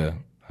lot of the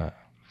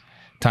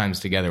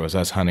times together was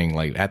us hunting,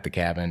 like, at the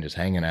cabin, just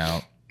hanging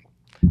out.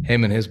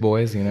 Him and his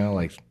boys, you know,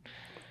 like,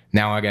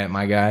 now I got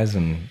my guys,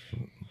 and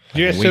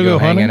You guys we still go go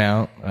hunting?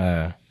 hanging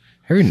out.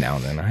 Every now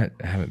and then.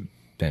 I haven't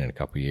been in a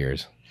couple of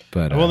years.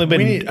 But I've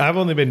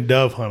only been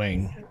dove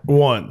hunting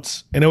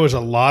once, and it was a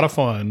lot of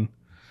fun.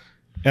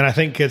 And I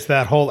think it's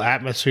that whole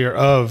atmosphere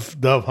of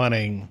dove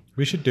hunting.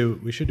 We should do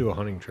a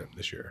hunting trip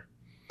this year.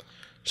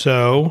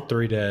 So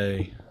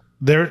 3-day.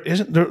 there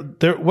isn't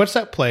there. What's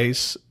that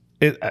place?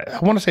 I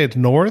want to say it's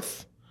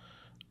north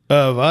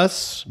of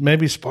us,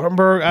 maybe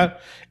Spartanburg,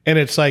 and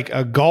it's like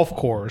a golf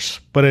course,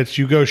 but it's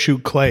you go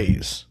shoot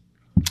clays.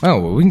 oh,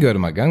 well, we can go to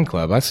my gun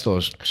club. I still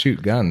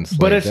shoot guns.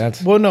 But like,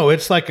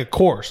 it's like a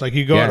course. Like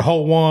you go Yeah. at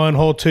hole 1,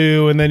 hole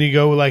 2, and then you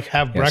go like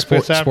have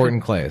breakfast after. sport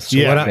and clays. So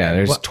Yeah.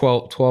 there's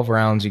 12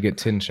 rounds. You get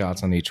 10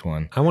 shots on each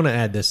one. I want to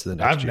add this to the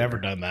next I've year. never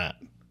done that.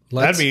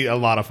 Let's- That'd be a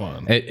lot of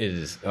fun. It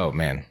is. Oh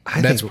man,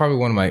 I that's think- probably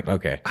one of my.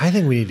 Okay, I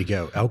think we need to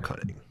go elk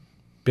hunting,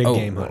 big Oh.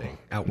 game hunting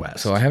out west.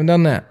 so I haven't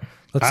done that.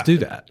 Let's do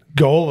that.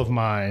 Goal of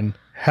mine,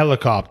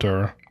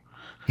 helicopter.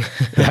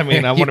 I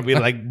mean, I want to be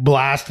like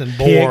blasting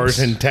boars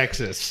Pigs. in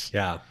Texas.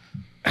 Yeah.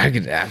 I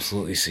could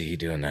absolutely see you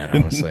doing that.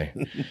 Honestly,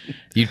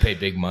 you'd pay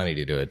big money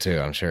to do it too.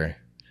 I'm sure.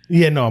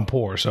 Yeah, no, I'm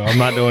poor, so I'm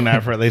not doing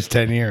that for at least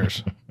 10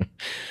 years.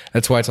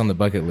 That's why it's on the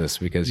bucket list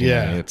because you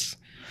know, it's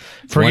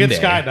Forget one day.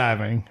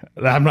 skydiving.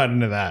 I'm not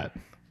into that.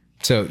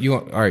 So you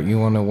want all right? You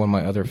want to know one of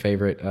my other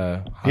favorite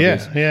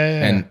hobbies?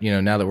 Yeah. And you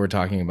know, now that we're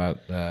talking about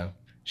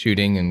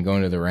shooting and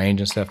going to the range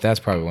and stuff, that's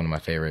probably one of my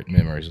favorite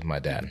memories with my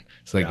dad.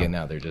 It's like getting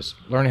out there, just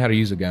learning how to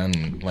use a gun,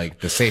 and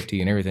like the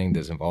safety and everything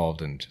that's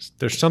involved, and just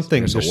There's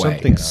something a way,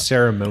 something you know?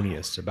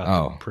 ceremonious about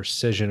Oh. the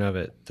precision of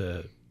it,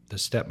 the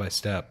step by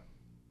step.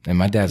 And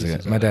my dad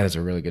is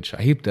a really good shot.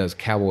 He does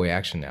cowboy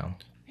action now.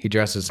 He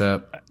dresses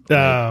up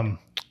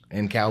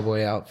in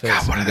cowboy outfits.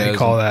 God, what and do they goes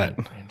call and-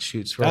 that? And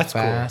shoots real That's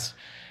cool. fast.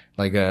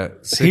 Like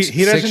He six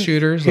doesn't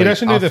shooters. He like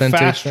doesn't do the authentic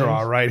fast things.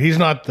 draw, right? He's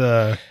not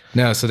the.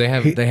 No, so they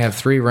have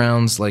 3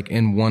 rounds like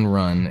in one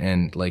run,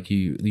 and like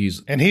you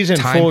use And he's in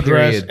time full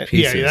dress. period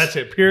pieces. Yeah, that's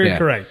it. Period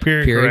correct.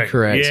 Period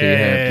correct. So you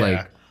have Yeah.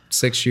 like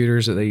 6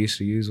 shooters that they used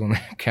to use when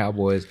they're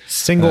cowboys.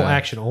 Single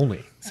action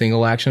only.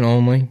 Single action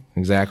only,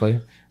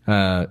 exactly.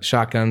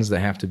 Shotguns that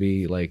have to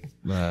be like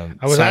I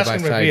was side by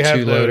asking if side he had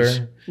 2-loader.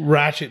 those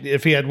ratchet,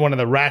 if he had one of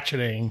the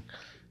ratcheting,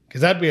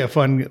 because that'd be a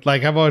fun.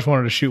 Like I've always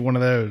wanted to shoot one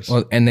of those.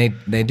 Well, and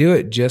they do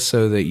it just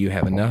so that you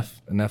have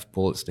enough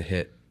bullets to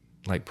hit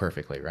like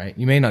perfectly, right?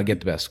 You may not get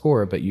the best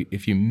score, but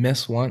if you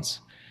miss once,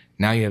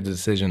 now you have the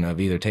decision of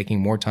either taking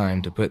more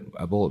time to put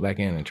a bullet back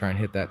in and try and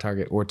hit that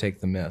target, or take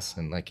the miss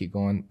and like keep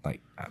going.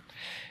 Like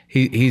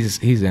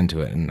he's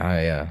into it, and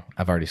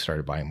I've already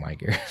started buying my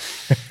gear.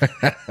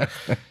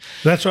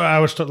 That's what I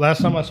was.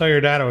 Last time I saw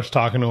your dad, I was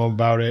talking to him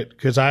about it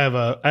because I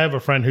have a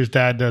friend whose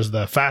dad does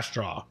the fast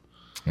draw.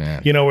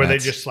 Yeah, You know, where they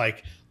that's- just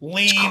like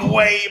lean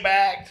way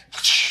back,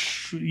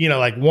 you know,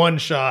 like one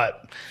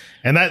shot.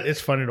 And that it's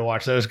funny to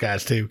watch those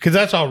guys too, because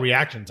that's all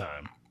reaction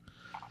time.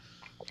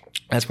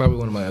 That's probably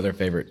one of my other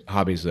favorite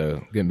hobbies,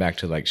 though. Getting back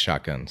to like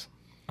shotguns,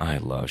 I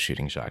love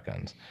shooting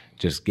shotguns.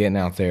 Just getting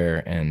out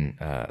there and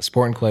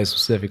sport and clay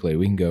specifically,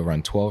 we can go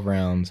run 12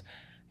 rounds.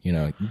 You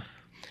know,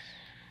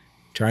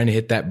 trying to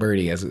hit that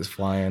birdie as it's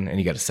flying, and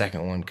you got a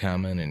second one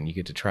coming, and you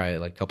get to try it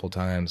like a couple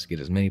times, get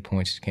as many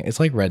points as you can. It's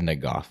like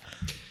redneck golf.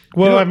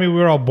 Well, I mean, we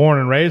were all born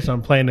and raised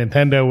on playing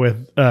Nintendo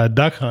with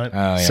Duck Hunt. Oh,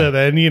 yeah. So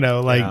then, you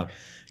know, like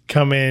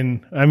come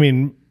in. I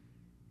mean,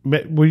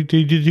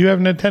 did you have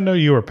Nintendo?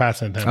 You were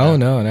past Nintendo. Oh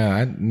no, I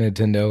had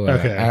Nintendo.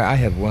 Okay. I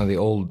had one of the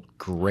old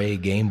gray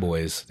Game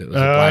Boys that was Oh,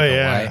 black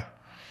yeah.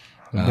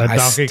 and white. The I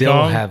Donkey still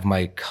Kong? have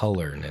my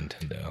color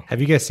Nintendo.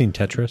 Have you guys seen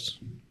Tetris?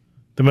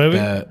 The movie?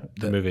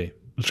 The movie.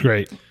 It's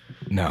great.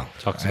 No,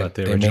 Talks about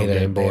the they original made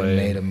Game Boy. They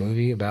made a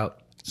movie about.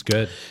 It's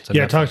good. It's on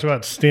Yeah, it Netflix. talks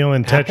about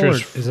stealing Apple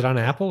Tetris. or- is it on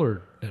Apple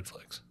or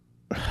Netflix?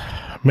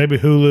 Maybe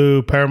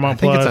Hulu, Paramount I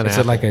think it's Plus. on Is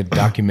it like a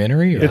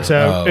documentary? Or?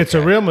 It's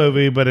a real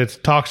movie, but it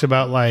talks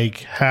about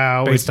like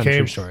how Based it on came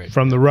true story.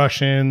 from the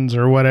Russians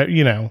or whatever.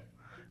 You know,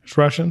 it's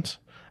Russians.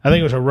 I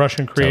think it was a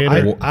Russian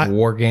creator.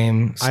 war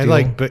game.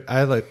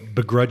 I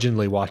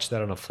begrudgingly watched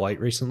that on a flight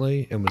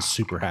recently and was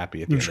super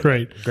happy. At the It's end of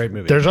it. great. Great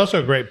movie. There's also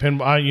a great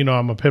pinball. You know,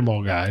 I'm a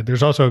pinball guy.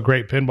 There's also a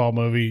great pinball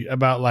movie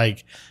about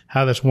like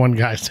how this one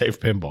guy saved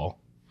pinball.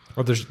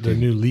 Oh, there's the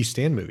new Lee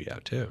Stan movie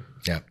out too.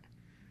 Yeah,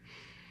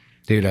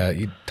 dude.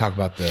 You talk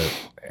about the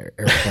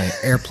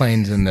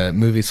airplanes in the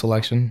movie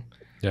selection.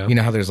 Yeah. You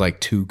know how there's like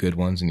two good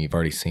ones and you've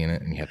already seen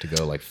it and you have to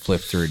go like flip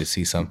through to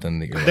see something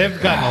that you're They've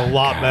like, gotten a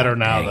lot better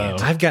now,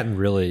 though. I've gotten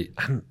really.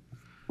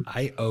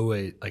 I owe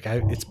it.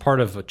 It's part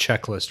of a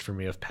checklist for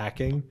me of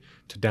packing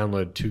to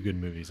download 2 good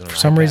movies. On for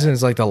some reason,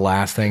 it's like the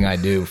last thing I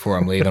do before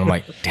I'm leaving. I'm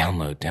like,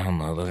 download.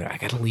 I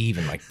got to leave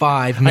in like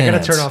 5 minutes. I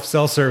got to turn off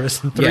cell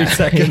service in 3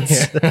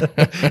 seconds,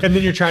 and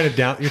then you're trying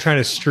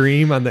to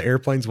stream on the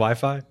airplane's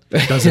Wi-Fi.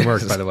 It doesn't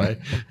work, by the way.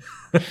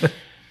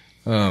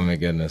 Oh my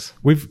goodness.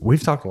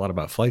 We've talked a lot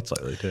about flights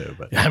lately too,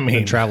 but I mean,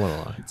 been traveling a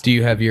lot. Do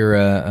you have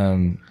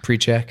your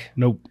pre-check?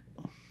 Nope.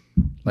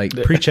 Like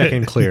Pre-check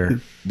and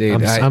clear.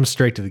 Dude, I'm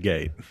straight to the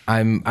gate.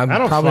 I don't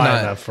probably fly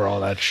not enough for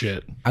all that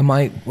shit. we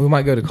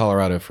might go to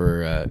Colorado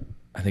for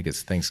I think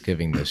it's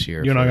Thanksgiving this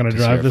year. You're not going to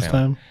drive this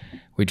time?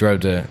 We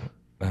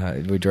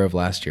drove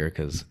last year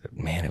because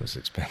man, it was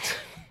expensive.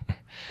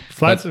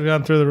 Flights have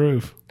gone through the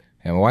roof.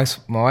 And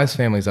my wife's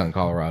family's out in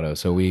Colorado,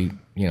 so we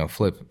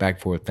flip back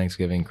and forth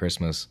Thanksgiving,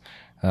 Christmas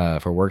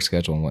for work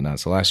schedule and whatnot.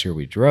 So last year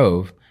we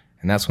drove,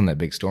 and that's when that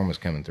big storm was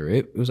coming through.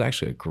 It was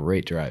actually a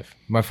great drive.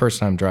 My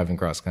first time driving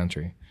cross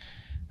country,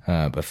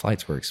 but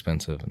flights were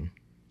expensive, and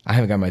I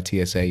haven't got my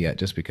TSA yet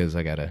just because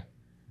you got to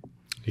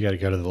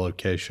go to the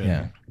location.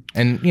 Yeah,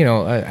 and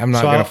I'm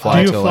not going to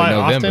fly until like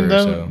November. Often,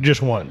 though? So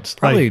just once,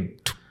 probably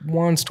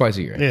once, twice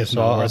a year. Yeah,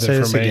 so I'll say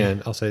this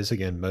again. I'll say this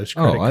again. Most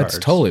credit cards.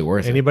 It's totally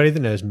worth it. Anybody that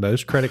knows,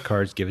 most credit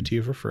cards give it to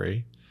you for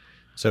free.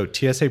 So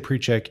TSA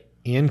PreCheck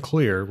and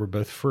Clear were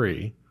both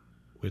free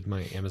with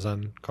my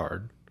Amazon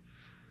card.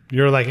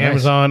 You're like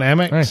Amazon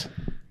Amex? Nice.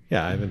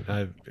 Yeah,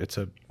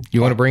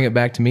 You want to bring it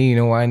back to me? You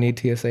know why I need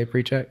TSA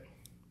PreCheck?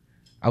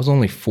 I was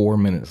only 4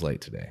 minutes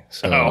late today,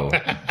 so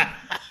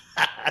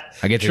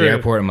I get to the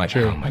airport. I'm like,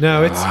 oh my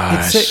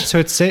gosh.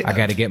 it's I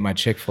got to get my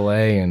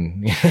Chick-fil-A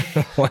and.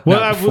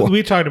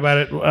 We talked about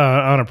it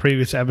on a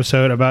previous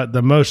episode about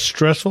the most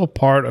stressful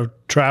part of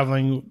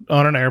traveling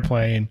on an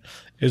airplane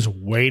is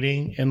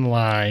waiting in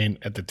line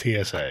at the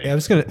TSA. Yeah, I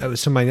was gonna.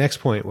 So my next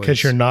point was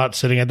because you're not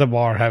sitting at the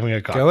bar having a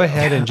cocktail. Go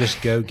ahead and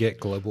just go get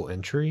global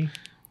entry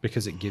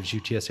because it gives you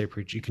TSA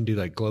PreCheck. You can do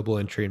like global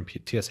entry and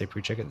TSA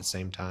PreCheck at the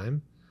same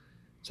time,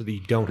 so that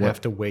you don't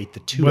have to wait the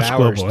 2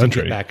 hours to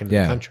get back into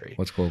the country.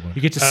 What's global?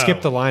 You get to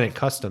skip the line at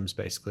customs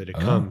basically to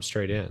come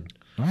straight in.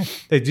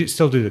 Nice. They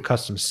still do the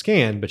customs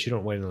scan, but you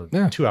don't wait in a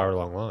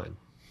 2-hour-long line.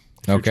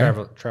 If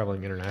you're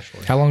traveling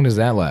internationally. How long does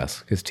that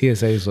last? Because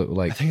TSA's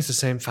like I think it's the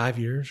same 5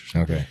 years.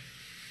 Okay.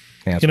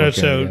 Yeah,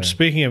 so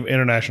speaking of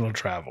international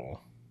travel,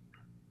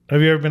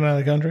 have you ever been out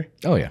of the country?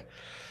 Oh yeah.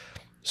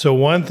 So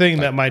one thing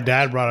that my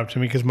dad brought up to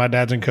me, because my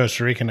dad's in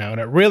Costa Rica now, and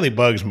it really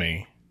bugs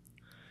me,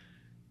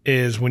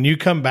 is when you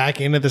come back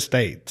into the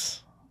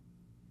States,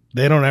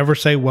 they don't ever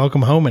say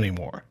welcome home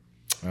anymore.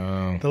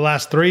 Oh. The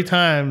last 2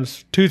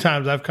 times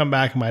I've come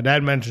back, and my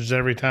dad mentions it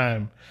every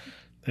time,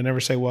 they never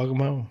say welcome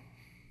home.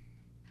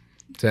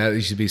 So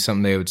that should be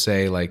something they would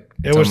say, like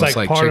it was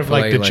like part of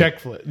like the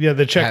checklist. Yeah,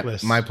 the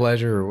checklist. My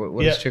pleasure. Or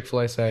what does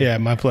Chick-fil-A say? Yeah,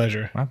 my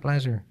pleasure. My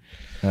pleasure.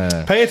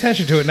 Pay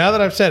attention to it. Now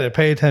that I've said it,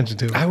 pay attention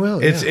to it. I will.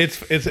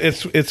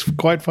 It's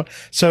quite fun.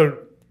 So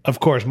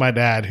of course, my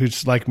dad,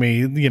 who's like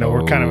me,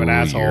 we're kind of an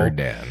asshole. Your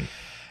dad.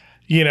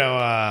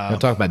 We'll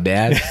talk about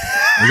dad.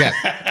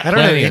 I don't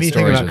know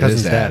anything about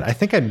cousin's dad. I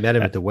think I met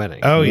him at the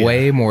wedding. Oh, yeah.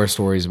 Way more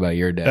stories about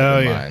your dad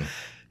than mine.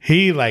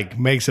 He like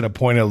makes it a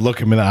point to look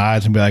him in the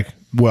eyes and be like,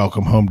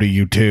 welcome home to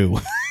you too.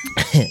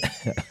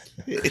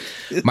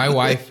 My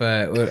wife,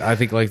 I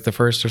think like the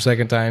first or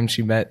second time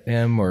she met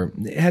him, or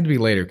it had to be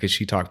later because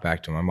she talked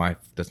back to him. My wife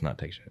does not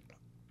take shit.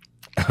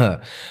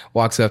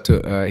 Walks up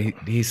to,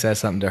 he says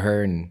something to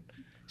her and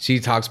she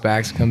talks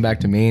back, come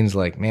back to me and is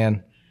like,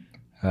 man,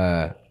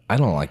 I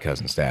don't like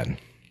cousin's dad.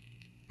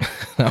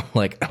 I'm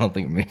like, I don't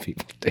think many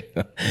people do.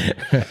 But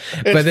then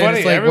funny.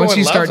 it's like Everyone once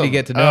you loves start to him.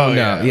 get to know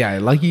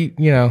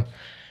him,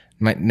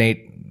 like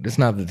Nate, it's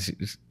not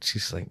that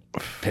she's like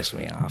pissed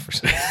me off or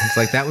something. It's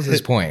like that was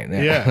his point.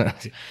 Yeah.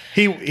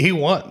 He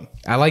won.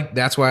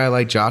 That's why I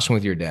like joshing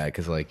with your dad,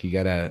 because like you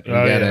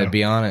gotta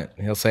be on it.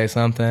 He'll say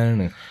something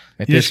and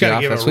it pisses you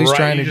off. That's what he's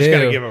trying to do. You just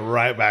gotta give it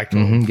right back to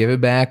him. Give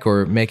it back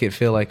or make it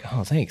feel like,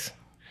 oh, thanks.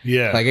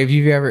 Yeah. Like if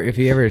he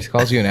ever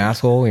calls you an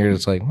asshole, you're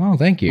just like, well,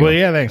 thank you. Well,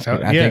 yeah, thanks.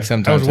 I think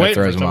sometimes that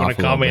throws him off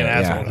a little me bit.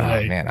 an asshole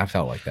today. Oh, man, I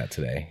felt like that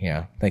today.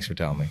 Yeah, thanks for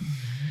telling me.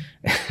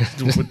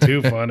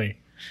 Too funny.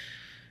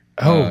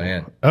 Oh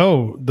man.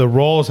 Oh, the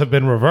roles have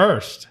been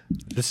reversed.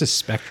 This is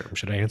Spectrum.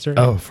 Should I answer?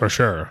 Oh, for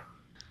sure.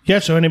 Yeah.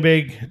 So, any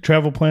big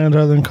travel plans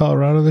other than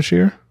Colorado this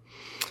year?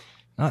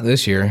 Not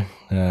this year.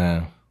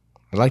 I'd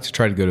like to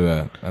try to go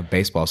to a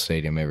baseball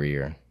stadium every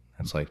year.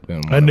 That's like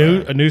boom. A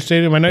new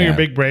stadium. I know you're a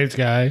big Braves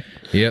guy.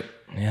 Yep.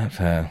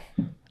 Yeah.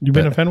 You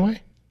been to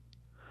Fenway?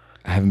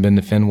 I haven't been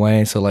to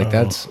Fenway, so like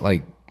that's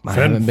like I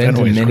haven't been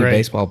to many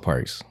baseball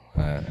parks.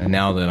 And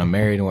now that I'm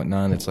married and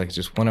whatnot, it's like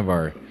just one of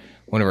our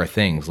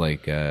things.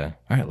 Like, all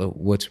right,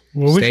 what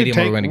stadium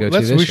are we going to go to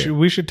this year?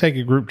 We should take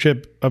a group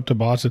trip up to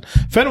Boston.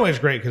 Fenway's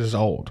great because it's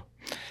old.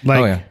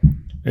 Like,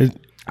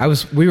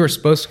 we were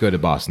supposed to go to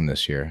Boston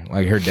this year.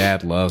 Like her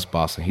dad loves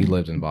Boston. He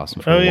lived in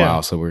Boston for a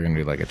while, so we're going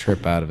to do like a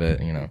trip out of it.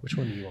 Which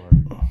one do you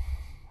want?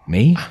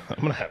 Me? I'm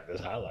gonna have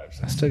this High Life.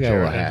 I still got a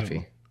little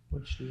halfy.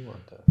 Which do you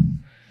want though?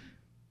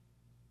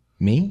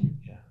 Me?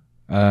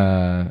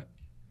 Yeah.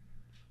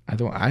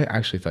 I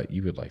actually thought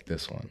you would like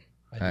this one.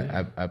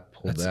 I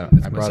pulled that.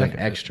 That's I my brought an second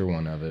extra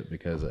one of it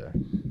because of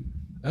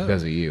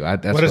you.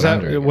 That's What is I'm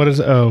that? drinking. What is?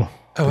 Oh,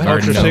 Oh, I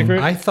Ultra didn't know. Secret.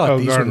 I thought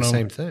these were the Garden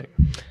same thing.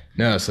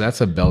 No, so that's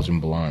a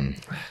Belgian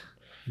blonde.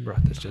 You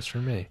brought this just for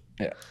me.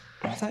 Yeah.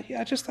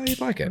 I just thought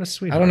you'd like it. What a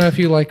sweetheart. I don't know if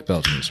you like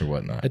Belgians or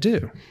whatnot. I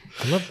do.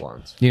 I love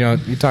blondes. You know,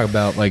 you talk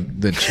about like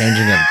the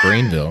changing of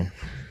Greenville.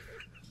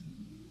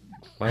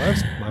 My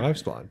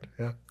wife's blonde.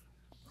 Yeah,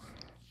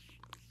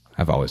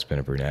 I've always been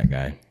a brunette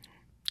guy.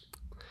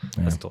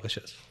 that's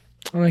delicious.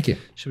 I like you.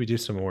 Should we do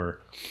some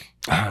more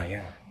Oh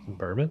yeah.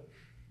 bourbon,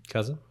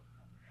 cousin?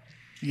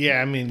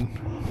 yeah. I mean,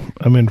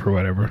 I'm in for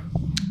whatever.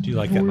 Do you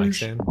like that mic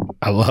stand?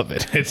 I love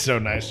it. It's so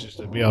nice just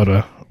to be able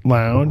to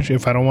lounge.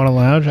 If I don't want to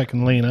lounge, I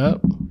can lean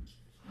up.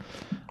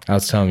 I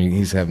was telling you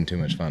he's having too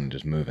much fun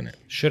just moving it.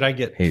 Should I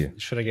get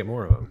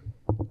more of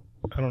them?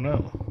 I don't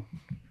know.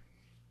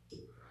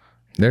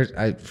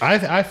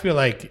 I feel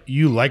like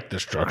you like the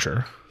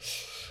structure.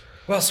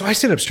 Well, so I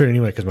sit up straight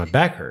anyway because my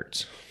back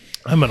hurts.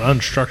 I'm an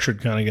unstructured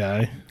kind of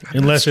guy,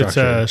 unless it's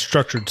a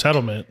structured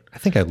settlement. I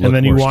think I look and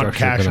then you more want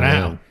structured cash than I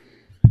now. am.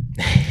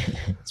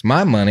 It's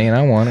my money and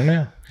I want it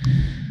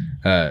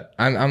now.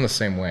 I'm the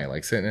same way.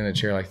 Like sitting in a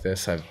chair like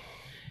this,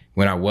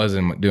 when I was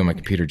doing my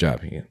computer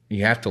job,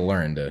 you have to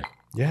learn to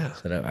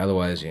sit up.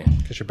 Otherwise, you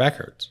Because your back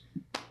hurts.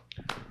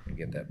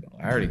 get that.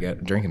 I already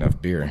drink enough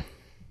beer.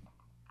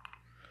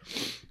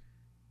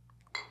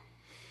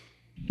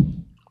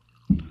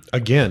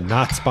 Again,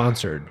 not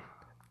sponsored.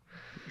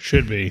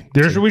 Should be.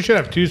 We should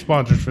have 2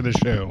 sponsors for this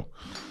show.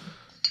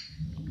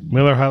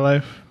 Miller High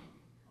Life,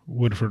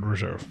 Woodford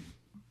Reserve.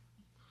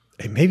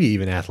 And maybe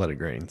even Athletic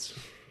Greens.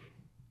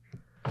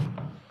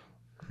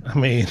 I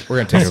mean, We're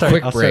gonna take a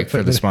quick I'll break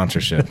start for the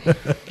sponsorship.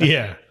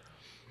 yeah.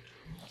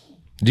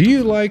 Do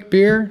you like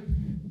beer?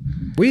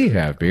 We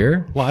have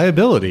beer.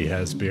 Liability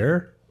has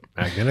beer.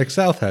 Magnetic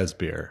South has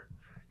beer.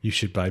 You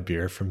should buy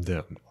beer from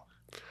them.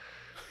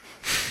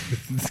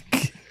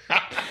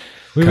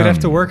 We would have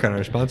to work on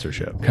our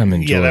sponsorship. Come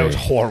enjoy. Yeah, that was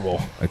horrible.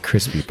 a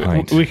crispy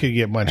pint. We could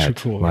get much at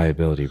cooler.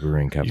 Liability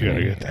Brewing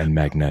Company get that and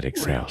Magnetic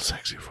Real South,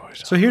 sexy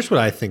voice. So here's what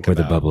I think where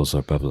the about. bubbles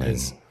are bubbling.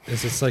 Is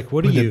it's like,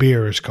 what do When the you...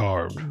 beer is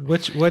carved.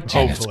 What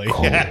Hopefully.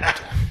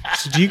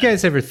 So do you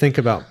guys ever think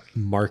about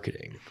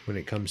marketing when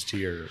it comes to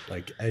your,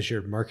 like, as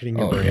you're marketing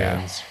your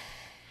brands?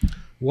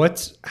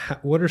 What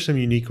are some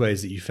unique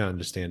ways that you found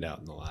to stand out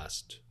in the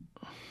last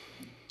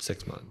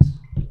 6 months?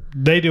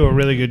 They do a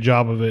really good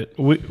job of it.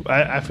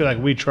 I feel like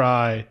we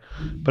try,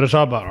 but it's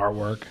all about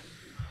artwork.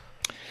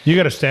 You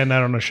got to stand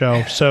out on a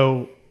shelf.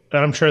 So,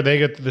 and I'm sure they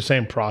get through the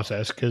same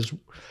process because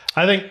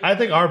I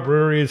think our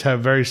breweries have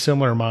very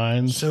similar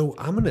minds. So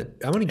I'm gonna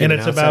get And an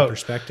it's outside about-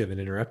 perspective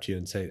and interrupt you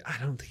and say I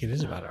don't think it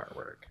is about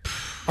artwork.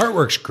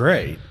 Artwork's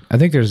great. I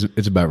think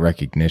it's about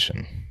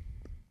recognition.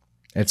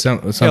 It's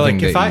something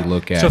that you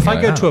look at. So if and I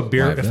you're go like, to a "Oh,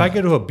 beer, I've if done I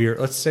go to a beer,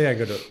 let's say I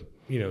go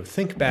to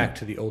think back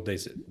to the old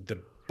days, the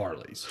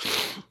Barley's,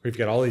 where you've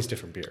got all these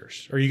different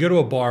beers, or you go to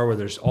a bar where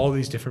there's all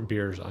these different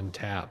beers on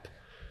tap.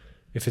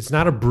 If it's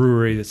not a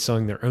brewery that's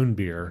selling their own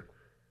beer,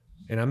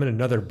 and I'm in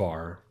another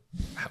bar,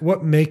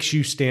 what makes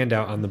you stand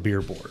out on the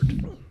beer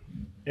board?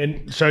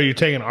 And so you're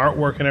taking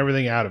artwork and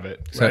everything out of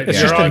it. So, Right? It's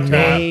Yeah. just They're a on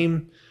tap.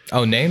 name.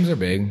 Oh, names are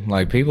big.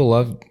 Like people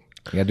love.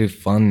 You gotta do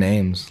fun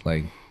names.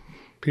 Like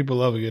People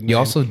love a good name. you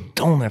also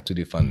don't have to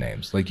do fun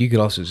names. Like you could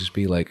also just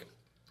be like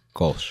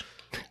Kolsch.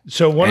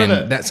 So one And of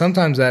the that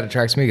sometimes that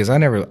attracts me because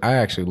I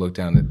actually look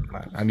down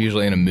at. I'm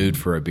usually in a mood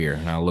for a beer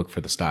and I'll look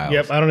for the styles.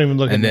 Yep, I don't even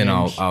look And at then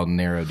names. I'll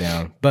narrow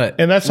down. But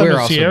And that's we're something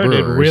also Sierra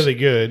did brewers. really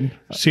good.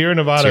 Sierra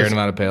Nevada Sierra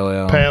Nevada Pale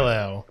Ale. Pale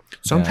Ale.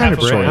 So I'm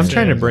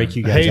trying to break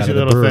you guys Hazy out of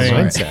the little brewer thing.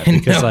 mindset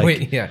because No,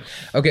 like yeah.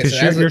 Okay. because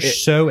So you're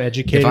so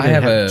educated if I and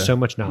have have a- so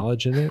much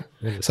knowledge in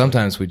it.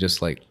 sometimes we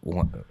just like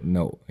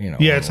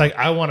Yeah, it's like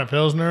I want a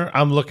Pilsner.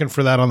 I'm looking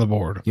for that on the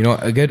board. You know,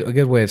 a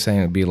good way of saying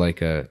it would be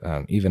like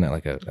even at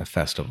like a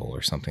festival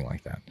or something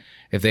like that.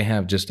 If they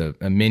have just a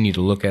menu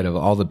to look at of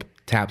all the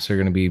taps that are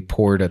going to be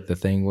poured at the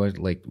thing,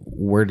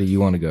 where do you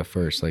want to go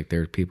first? Like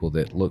there are people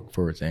that look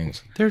for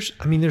things. There's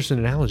an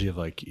analogy of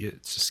like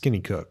it's a skinny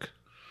cook.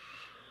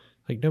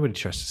 Like nobody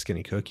trusts a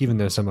skinny cook, even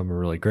though some of them are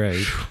really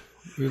great.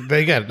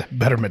 They got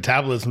better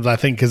metabolisms, I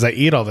think, because they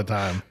eat all the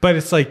time. But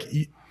it's like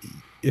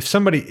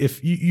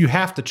if you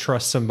have to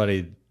trust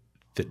somebody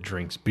that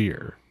drinks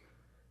beer,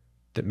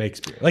 that makes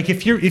beer. Like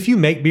if you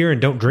make beer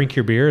and don't drink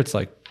your beer, it's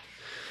like,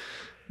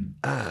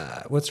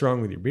 what's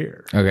wrong with your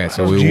beer? Okay,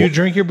 so Do you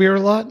drink your beer a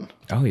lot?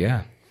 Oh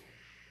yeah,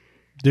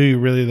 Do you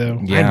really, though?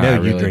 yeah. I know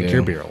you really drink do.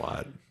 your beer a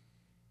lot.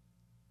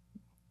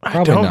 Probably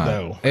I don't, not.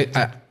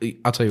 though.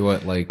 I'll tell you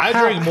what. Like I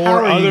drink more How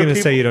are you other going to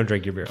people. say you don't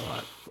drink your beer a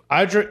lot?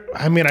 I drink.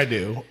 I mean, I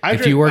do.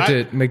 if you worked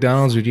at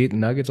McDonald's, would you eat the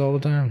nuggets all the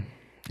time?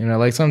 You know,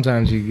 like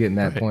sometimes you get in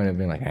that point of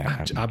being like,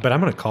 But I'm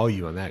going to call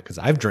you on that because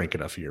I've drank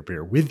enough of your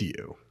beer with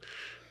you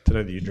to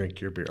know that you drink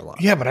your beer a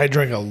lot. Yeah, but I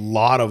drink a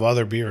lot of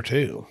other beer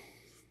too.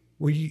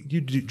 Well, you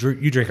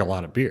drink a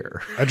lot of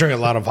beer. I drink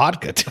a lot of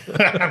vodka too.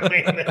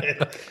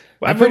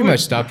 I pretty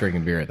much stopped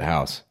drinking beer at the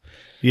house.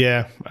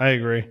 Yeah, I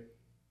agree.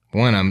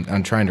 One,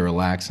 I'm trying to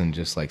relax and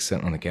just like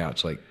sitting on the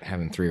couch, like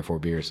having 3 or 4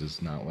 beers is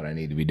not what I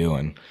need to be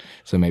doing.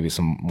 So maybe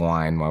some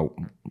wine. My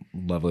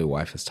lovely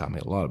wife has taught me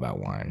a lot about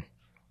wine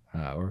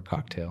or a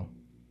cocktail.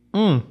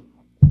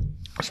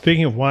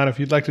 Speaking of wine, if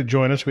you'd like to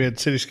join us, we had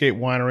Cityscape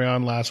Winery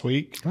on last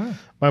week. Oh.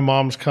 My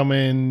mom's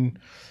coming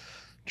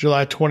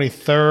July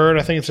 23rd.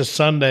 I think it's a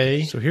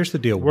Sunday. So here's the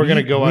deal. We're going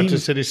to go out to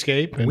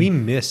Cityscape. We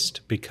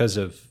missed because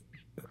of,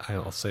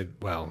 I'll say,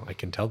 well, I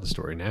can tell the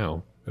story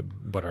now,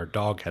 but our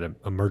dog had an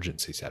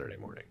emergency Saturday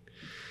morning.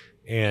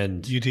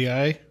 And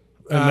UTI?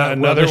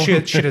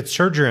 She had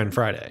surgery on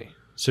Friday.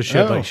 So she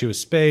had she was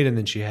spayed, and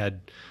then she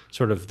had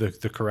sort of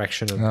the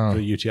correction of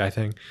the UTI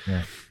thing.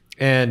 Yeah.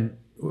 And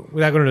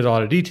without going into a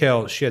lot of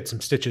detail, she had some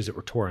stitches that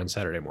were tore on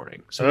Saturday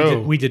morning.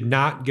 So we did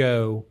not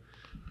go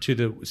to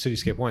the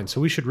Cityscape Wine.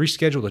 So we should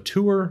reschedule the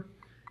tour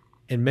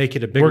and make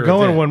it a bigger We're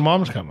going event. when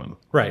Mom's coming.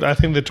 Right. I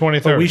think the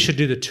 23rd. But we should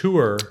do the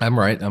tour. I'm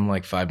right. I'm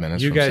like 5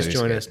 minutes. You from guys Cityscape.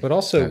 join us. But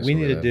also, we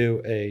need to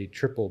do a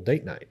triple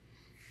date night.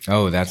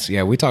 Oh,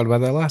 we talked about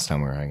that last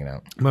time we were hanging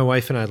out. My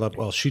wife and I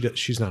love,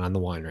 she's not on the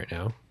wine right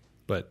now,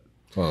 but.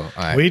 Well,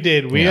 we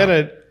did. We had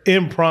an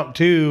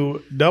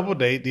impromptu double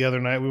date the other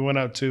night. We went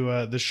out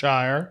to the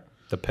Shire.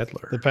 The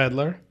Peddler.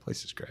 The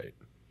place is great.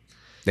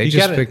 They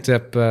just picked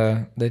up.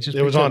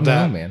 It was on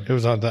tap, man. It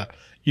was on tap.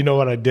 You know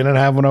what I didn't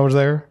have when I was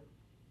there?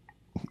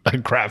 A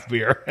craft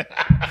beer.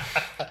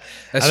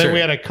 I think we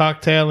had a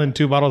cocktail and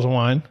 2 bottles of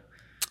wine.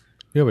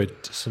 Yeah, we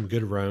had some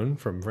good Rhone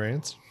from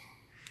France.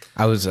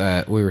 I was.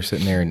 We were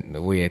sitting there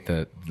and we ate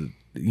the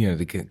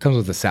it comes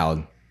with the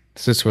salad.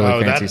 It's just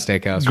really fancy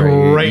steakhouse,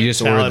 right? You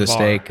just order the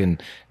steak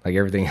and like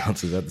everything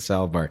else is at the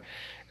salad bar.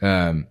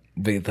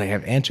 They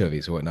have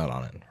anchovies or whatnot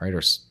on it, right?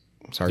 Or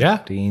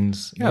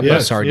sardines. Yeah,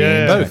 both sardines.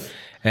 Yeah. Both.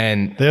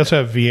 And they also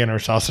have Vienna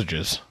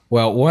sausages.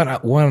 Well, one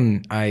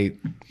I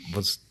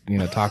was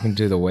talking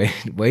to the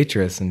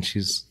waitress, and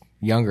she's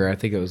younger. I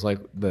think it was like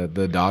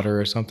the daughter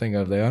or something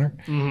of the owner.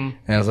 Mm-hmm.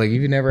 And I was like,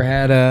 "You've never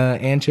had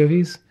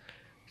anchovies?"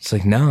 It's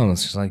like, "No."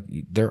 It's just like,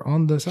 "They're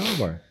on the salad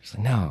bar." It's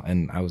like, "No."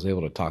 And I was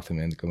able to talk them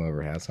in to come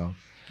over and have some.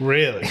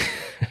 Really?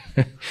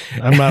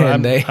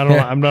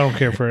 I don't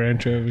care for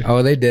anchovy.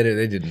 Oh, they did it.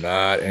 They did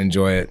not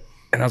enjoy it.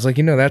 And I was like,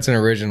 that's an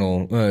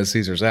original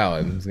Caesar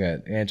salad. It's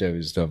got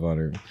anchovy stuff on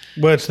it.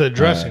 Well, it's the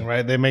dressing,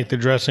 right? They make the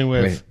dressing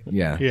with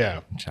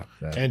yeah.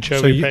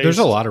 Anchovy paste. There's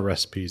a lot of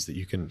recipes that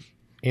you can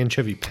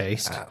anchovy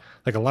paste,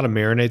 like a lot of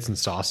marinades and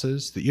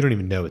sauces that you don't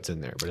even know it's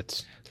in there, but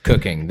it's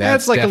cooking.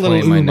 That's like a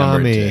little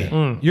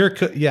umami. You're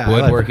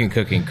woodworking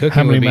cooking.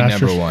 Cooking would be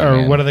number one.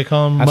 Or what do they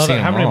call them?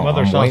 How many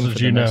mother sauces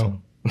do you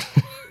know?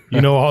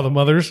 You know all the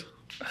mothers?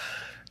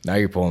 Now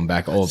you're pulling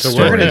back old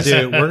stories.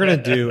 We're gonna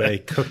do a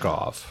cook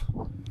off.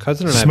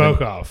 Cousin and I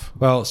smoke off.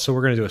 Well, so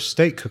we're gonna do a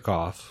steak cook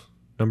off,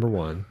 number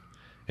 1,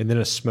 and then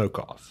a smoke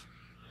off.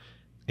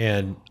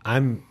 And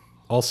I'm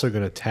also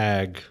gonna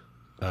tag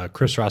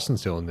Chris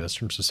Rosenstiel in this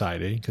from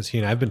Society because he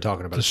and I've been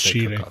talking about a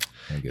steak cook off.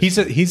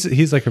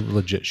 He's like a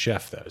legit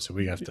chef though, so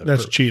we have to.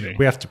 That's cheating.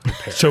 We have to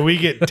prepare. So we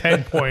get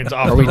 10 points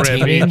off Are the we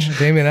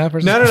teaming up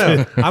or something?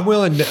 No. I'm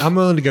willing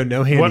to go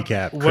no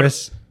handicap.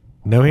 Chris.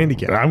 No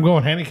handicap. I'm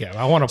going handicap.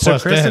 I want to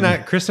plus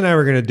 10. Chris and I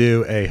were going to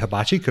do a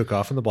hibachi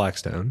cook-off in the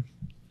Blackstone.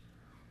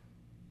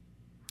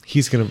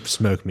 He's going to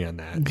smoke me on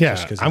that.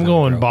 Yeah, I'm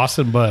going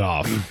Boston butt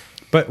off.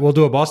 But we'll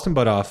do a Boston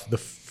butt off. The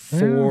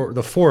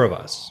four of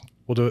us.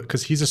 We'll do it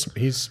because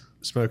he's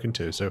smoking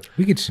too. So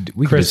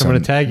Chris, I'm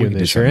going to tag you in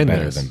this. You're in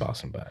better this. than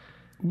Boston butt.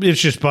 It's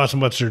just Boston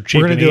butts are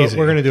cheap and easy.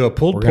 We're going to do a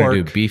pulled pork. We're going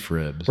to do beef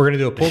ribs. We're going to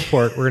do a pulled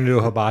pork. We're going to do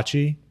a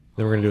hibachi.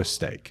 Then we're going to do a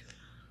steak.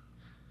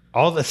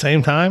 All at the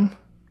same time?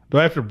 Do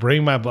I have to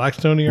bring my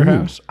Blackstone to your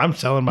house? I'm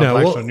selling my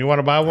Blackstone. You want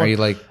to buy one? Are you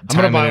like I'm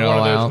going to buy one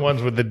of those out?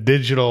 ones with the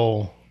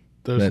digital,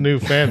 new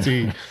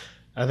fancy.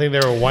 I think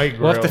they're a white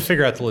grill. We'll have to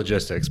figure out the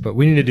logistics, but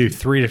we need to do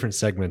 3 different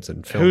segments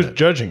and film Who's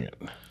judging it?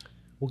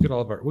 We'll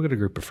get a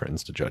group of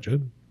friends to judge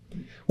it.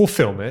 We'll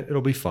film it.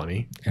 It'll be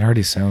funny. It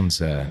already sounds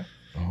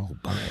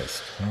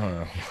biased. I don't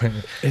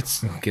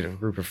know. Get a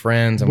group of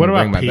friends. I'm what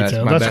going to about bring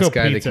pizza? my best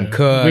guy that can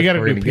cook. We got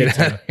to do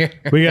pizza.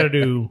 We got to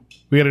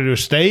do a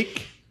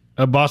steak.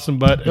 A Boston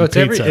butt and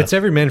pizza. It's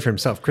every man for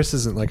himself. Chris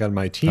isn't like on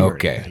my team.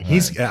 Okay.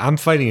 I'm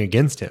fighting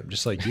against him,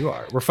 just like you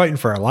are. We're fighting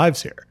for our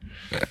lives here.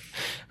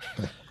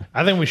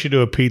 I think we should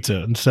do a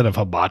pizza instead of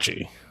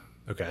hibachi.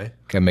 Okay.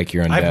 Gotta make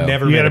your own dough. I've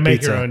never you made gotta a make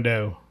pizza. your own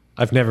dough.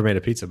 I've never made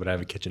a pizza, but I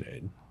have a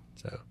KitchenAid.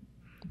 So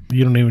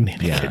you don't even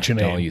need a KitchenAid.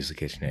 Don't use the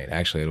KitchenAid.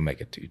 Actually, it'll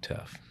make it too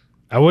tough.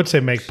 I would say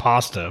make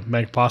pasta.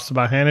 Make pasta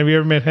by hand. Have you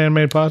ever made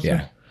handmade pasta?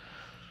 Yeah.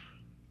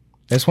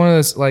 It's one of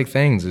those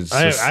things.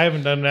 I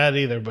haven't done that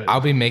either, but I'll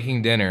be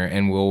making dinner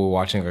and we'll be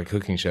watching a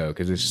cooking show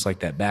because it's just like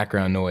that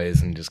background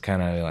noise and just kind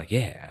of like,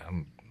 yeah,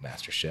 I'm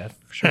master chef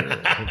for sure. Here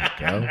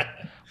we go.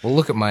 Well,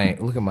 look at my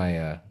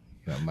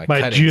my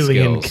cutting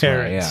julienne skills.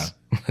 carrots.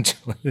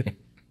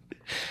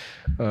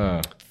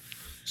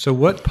 So,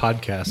 what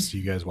podcasts do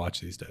you guys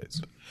watch these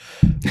days?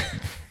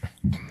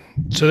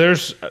 So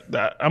there's,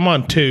 I'm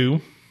on 2.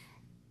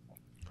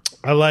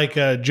 I like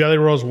Jelly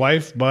Roll's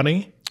wife,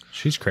 Bunny.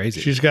 She's crazy.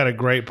 She's got a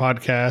great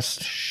podcast.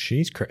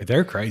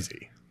 They're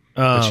crazy.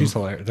 But she's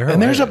hilarious. They're And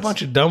hilarious. there's a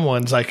bunch of dumb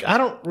ones. Like, I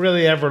don't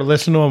really ever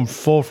listen to them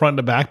full front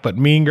to back, but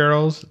Mean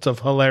Girls, it's a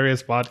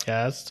hilarious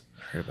podcast.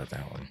 I heard about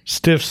that one.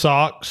 Stiff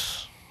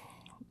Socks.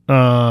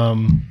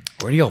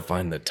 Where do y'all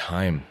find the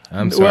time?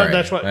 I'm sorry. Well,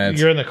 that's what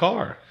you're in the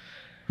car.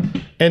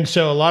 And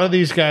so a lot of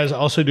these guys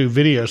also do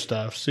video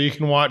stuff. So you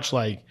can watch,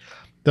 like,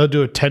 they'll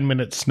do a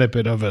 10-minute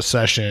snippet of a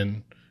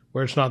session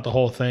where it's not the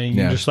whole thing.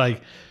 Yeah. You just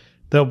like,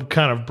 they'll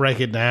kind of break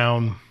it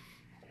down.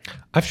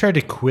 I've tried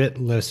to quit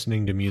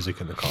listening to music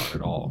in the car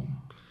at all.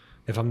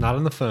 If I'm not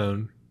on the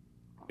phone,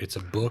 it's a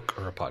book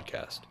or a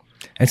podcast.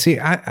 And see,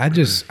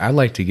 I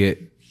like to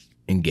get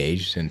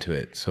engaged into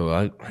it. So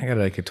I got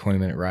like a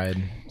 20-minute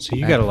ride. So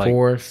you gotta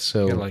forth.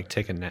 So you gotta like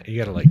take a nap. You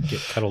gotta like get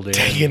cuddled in.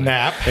 Take a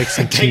nap. Take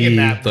some Take a tea.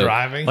 nap Look,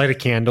 driving. Light a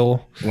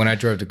candle. when I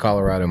drove to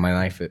Colorado, my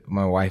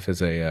wife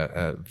is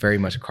a very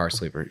much a car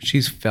sleeper.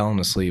 She's fallen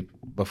asleep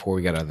before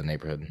we got out of the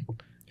neighborhood.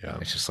 Yeah.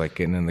 It's just like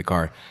getting in the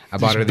car. I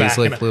bought her these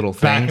Backing like little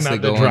backing things up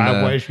that the go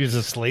driveway. on She's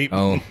asleep.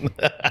 Oh,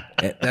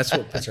 that's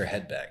what puts her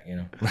head back, you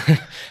know. But You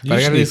I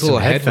just got need these little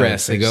some headphones,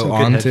 headrests that like go some good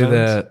onto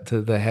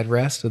headphones. the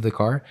headrest of the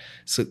car,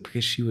 so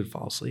because she would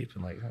fall asleep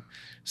and like that.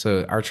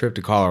 So our trip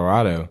to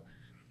Colorado,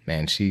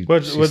 man, she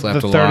What's slept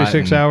the a lot.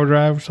 36-hour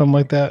drive, something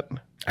like that?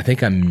 I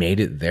think I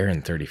made it there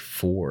in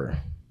 34,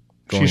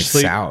 going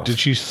south. Did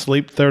she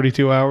sleep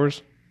 32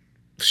 hours?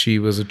 She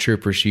was a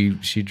trooper. She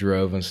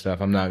drove and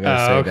stuff. I'm not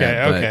gonna say Okay,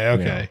 that.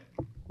 But, okay.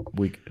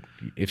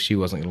 If she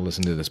wasn't going to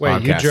listen to this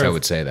Wait, you podcast, I drove-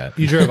 would say that.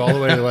 You drove all the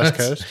way to the West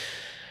Coast?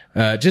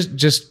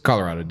 Just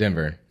Colorado,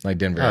 Denver, like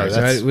Denver. Oh,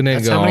 So we didn't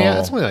that's go how many? all-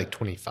 That's only like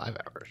 25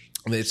 hours.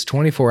 It's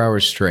 24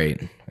 hours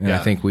straight, and I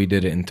Yeah. think we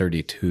did it in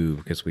 32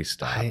 because we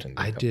stopped. and did a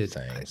I couple did.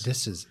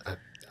 things.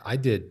 I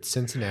did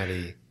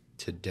Cincinnati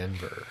to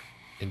Denver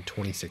in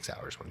 26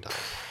 hours one time.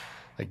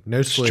 Like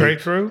no sleep.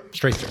 Straight through?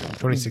 Straight through.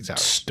 26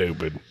 hours.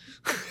 Stupid.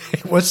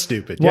 It was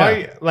stupid. Why?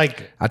 Yeah.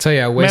 Like, I tell you,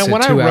 I wasted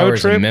when I 2 road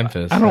hours trip, in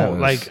Memphis. I That don't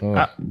was- like.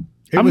 oh.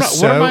 I'm not.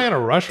 What am I in a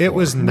rush for? It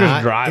was I'm just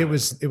not. driving.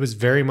 It was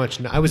very much.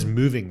 I was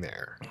moving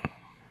there,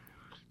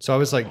 so I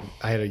was like,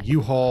 I had a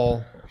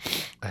U-Haul,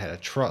 I had a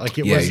truck. Like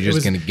it Yeah, was. you're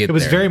just it was, gonna get It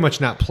was there. very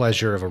much not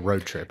pleasure of a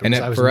road trip. It And was,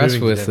 it- I was for us moving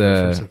to with,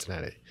 Denver from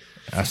Cincinnati.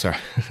 Sorry,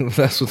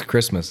 that's with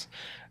Christmas.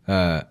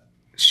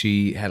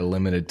 She had a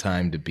limited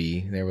time to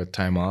be there with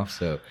time off,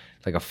 so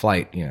like a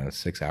flight,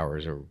 6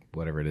 hours or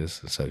whatever it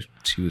is. So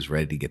she was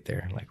ready to get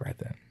there, like right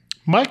then.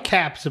 My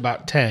cap's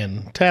about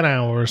 10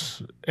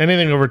 hours.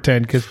 Anything over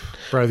 10, because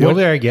Bro, the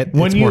older I get,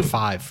 it's more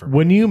 5 for me.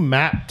 When you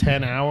map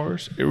 10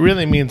 hours, it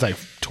really means like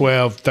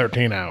 12,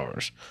 13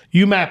 hours.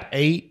 You map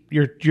 8,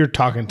 you're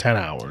talking 10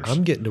 hours.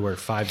 I'm getting to where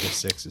 5 to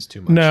 6 is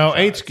too much. No,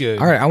 8's good.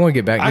 All right, I want to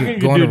get back. I can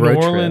go on do a road New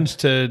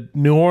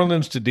trip.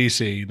 Orleans to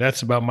DC.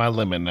 That's about my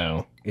limit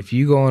now. If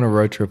you go on a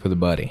road trip with a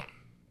buddy,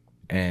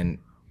 and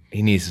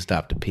he needs to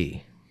stop to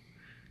pee,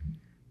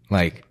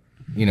 like.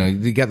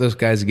 You got those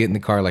guys that get in the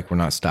car like we're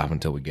not stopping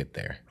until we get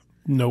there.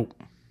 Nope,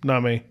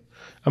 not me.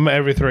 I'm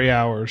every 3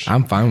 hours.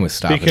 I'm fine with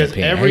stopping Because to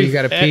pee. every- Hey, you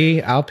got to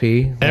pee? I'll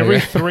pee. Every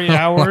 3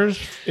 hours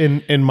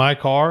in my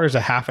car is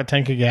a half a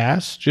tank of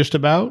gas, just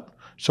about.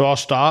 So I'll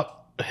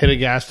stop, hit a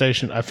gas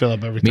station. I fill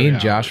up every 3 Me hours.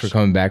 and Josh were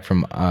coming back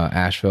from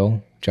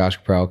Asheville. Josh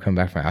Capel come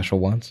back from Asheville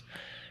once,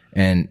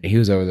 and he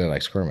was over there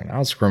like squirming. I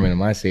was squirming in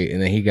my seat,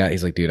 and then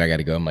he's like, "Dude, I got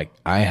to go." I'm like,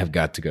 "I have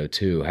got to go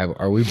too."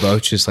 Are we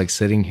both just like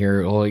sitting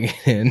here holding it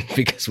in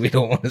because we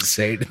don't want to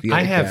say to the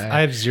other guy?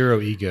 I have zero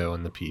ego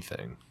on the pee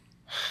thing.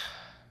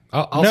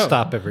 I'll No.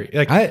 stop every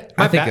like I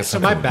my think back, it's so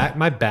my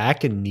something-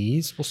 back and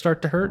knees will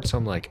start to hurt. So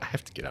I'm like, I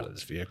have to get out of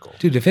this vehicle.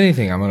 Dude, if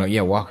anything, I'm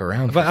gonna walk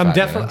around. But for I'm 5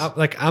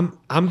 definitely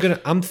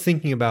minutes. I'm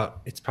thinking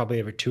about it's probably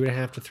every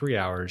 2.5 to 3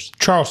 hours.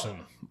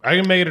 Charleston. I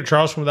can make it to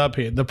Charleston without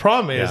peeing. The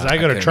problem is I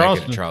go to couldn't make it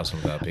Charleston. to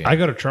Charleston without peeing. I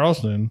go to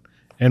Charleston,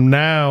 and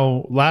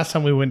now last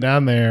time we went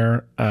down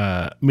there,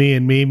 me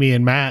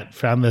and Matt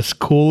found this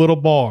cool little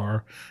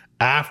bar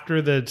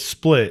after the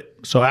split.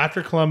 So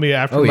after Columbia,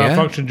 after Oh, yeah?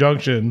 Malfunction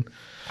Junction,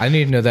 I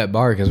need to know that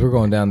bar because we're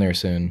going down there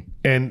soon.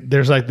 and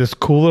there's like this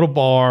cool little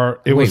bar.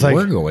 It Wait, was like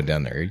we're going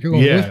down there. You're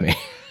going with me.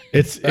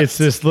 It's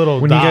this little.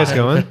 When are you guys dive.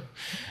 going?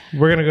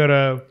 We're gonna go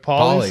to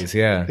Paulie's. Paulie's,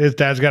 yeah. His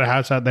dad's got a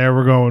house out there.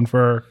 We're going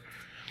for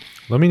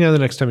Let me know the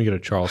next time you go to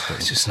Charleston.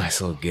 It's just a nice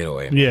little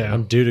getaway. yeah.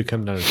 I'm due to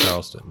come down to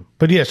Charleston.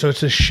 But yeah, so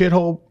it's a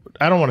shithole.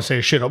 I don't want to say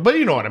a shithole, but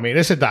you know what I mean.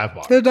 It's a dive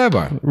bar, The dive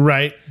bar.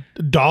 right?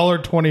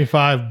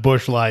 $1.25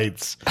 Bush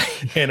Lights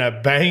and a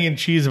banging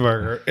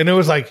cheeseburger, and it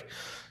was like,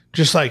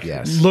 just like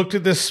Yes. looked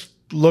at this.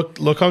 Look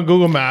on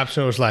Google Maps,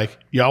 and it was like,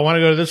 y'all want to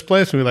go to this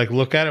place? And we like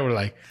look at it. We're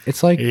like,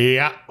 It's like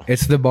yeah.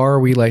 it's the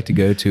bar we like to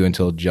go to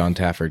until John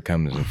Tafford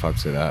comes and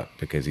fucks it up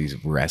because he's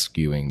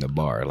rescuing the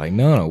bar. Like,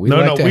 no, we No,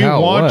 liked it we how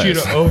it want you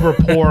was. to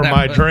overpour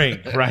my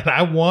drink, right?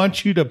 I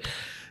want you to.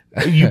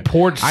 You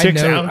poured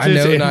 6 I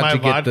ounces know in not my to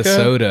get vodka. the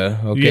soda.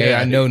 Okay, Yeah,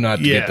 I know not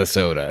to yeah. get the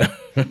soda.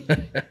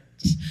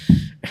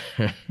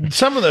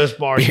 Some of those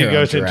bars he Beer on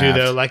goes into draft.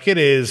 though, like it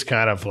is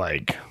kind of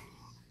like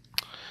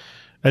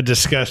a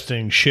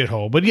disgusting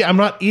shithole. But yeah, I'm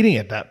not eating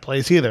at that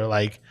place either.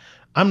 Like,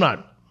 I'm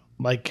not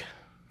like.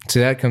 See,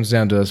 that comes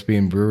down to us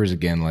being brewers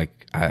again.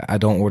 Like, I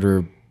don't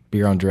order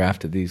beer on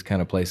draft at these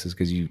kind of places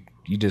because you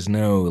just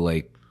know,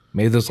 like,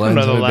 maybe those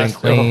lines have been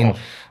clean,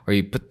 or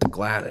you put the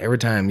glass every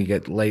time you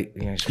get late.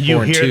 You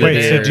hear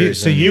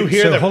you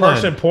hear the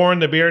person pouring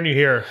the beer, and you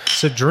hear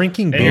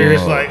drinking beer. You're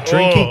just like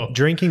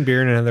drinking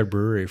beer in another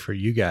brewery for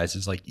you guys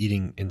is like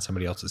eating in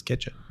somebody else's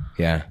kitchen.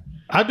 Yeah,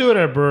 I do it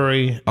at a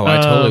brewery. Oh,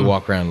 I totally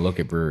walk around and look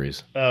at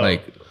breweries,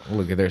 like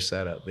look at their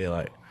setup, be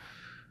like.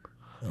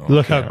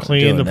 Look how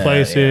clean the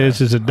place is.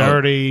 Is it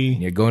dirty?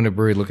 Yeah, go into a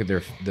brewery, look at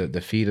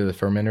the feet of the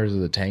fermenters of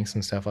the tanks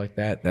and stuff like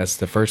that. That's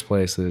the first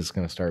place that it's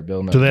going to start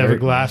building up. Do they have a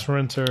glass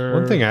rinser?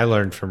 One thing I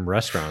learned from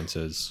restaurants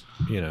is,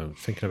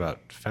 thinking about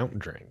fountain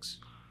drinks,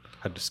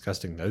 how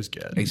disgusting those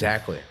get.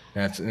 Exactly.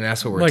 That's what we're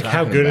talking about. Like,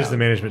 how good is the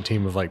management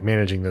team of like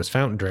managing those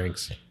fountain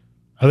drinks?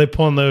 Are they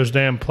pulling those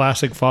damn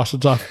plastic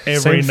faucets off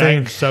every night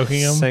and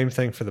soaking them? Same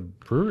thing for the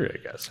brewery,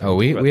 I guess.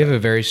 We have a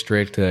very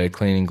strict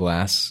cleaning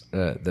glass.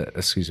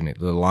 The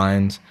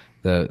lines,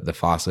 the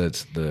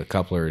faucets, the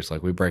couplers.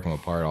 Like, we break them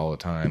apart all the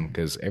time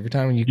because every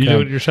time you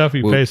do it yourself, or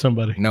you pay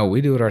somebody. No,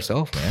 we do it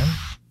ourselves, man.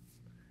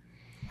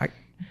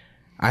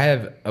 I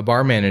have a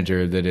bar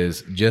manager that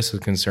is just as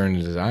concerned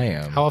as I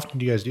am. How often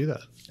do you guys do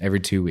that? Every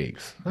 2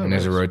 weeks, and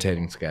there's a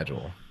rotating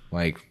schedule.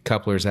 Like,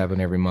 couplers happen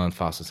every month,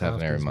 faucets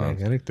happen every month.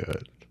 Magnetic do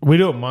it. We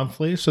do it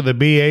monthly, so the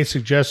BA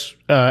suggests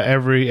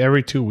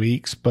every 2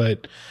 weeks,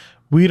 but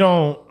we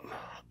don't.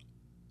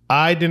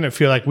 I didn't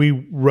feel like we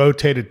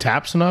rotated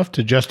taps enough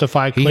to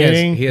justify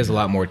cleaning. He has a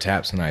lot more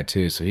taps than I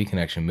too, so he can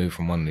actually move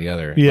from one to the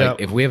other. Yeah. Like,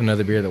 if we have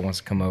another beer that wants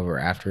to come over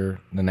after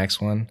the next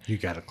one, you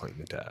got to clean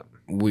the tap.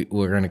 We're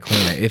going to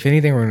clean it. If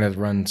anything, we're going to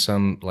run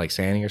some like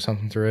sanding or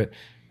something through it.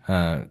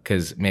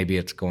 Because maybe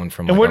it's going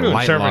from like a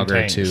light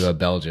lager to a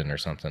Belgian or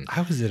something.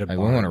 I was at a bar.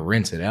 We want to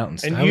rinse it out and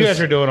stuff. And you guys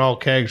are doing all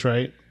kegs,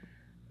 right?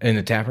 In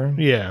the tap room?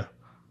 Yeah.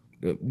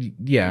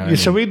 Yeah.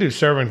 So we do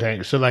serving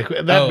tanks. So like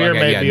that beer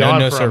may be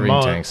on for a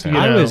month. Tanks,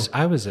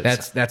 I was at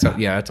that's a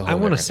whole I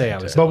want to say I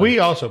was, but we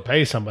also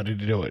pay somebody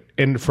to do it.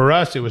 And for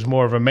us, it was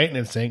more of a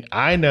maintenance thing.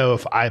 I know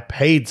if I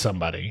paid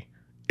somebody,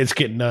 it's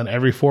getting done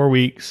every 4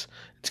 weeks.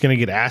 It's going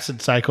to get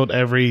acid cycled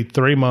every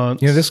 3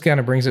 months. This kind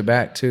of brings it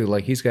back to,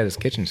 like, he's got his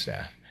kitchen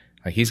staff.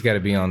 Like, he's got to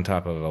be on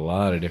top of a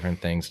lot of different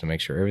things to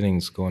make sure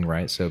everything's going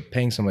right. So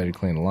paying somebody to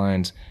clean the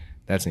lines,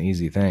 that's an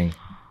easy thing.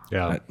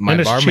 Yeah.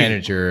 My bar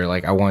manager,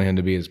 like, I want him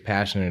to be as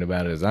passionate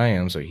about it as I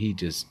am. So he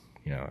just,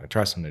 I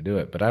trust him to do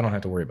it. But I don't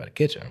have to worry about a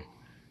kitchen.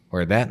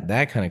 Where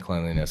that kind of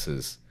cleanliness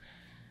is.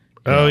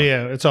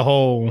 Yeah. It's a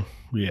whole,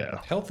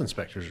 Health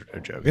inspectors are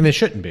a joke. And they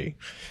shouldn't be.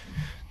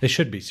 They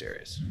should be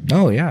serious.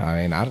 Oh, yeah.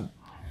 I mean,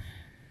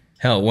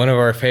 hell, one of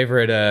our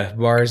favorite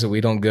bars that we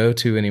don't go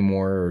to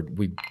anymore, or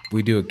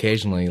we do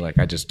occasionally, like,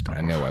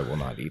 I know I will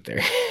not eat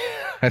there.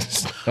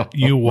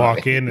 You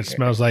walk in, it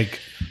smells like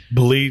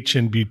bleach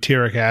and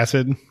butyric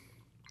acid.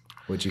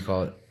 What'd you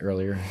call it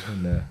earlier?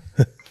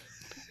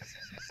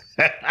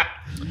 But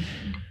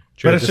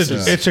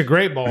it's a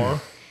great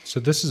bar. So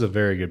this is a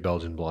very good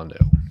Belgian blonde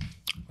ale.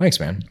 Thanks,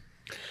 man.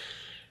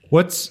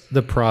 What's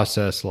the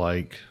process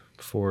like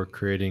for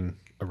creating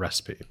a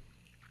recipe?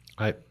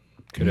 I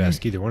could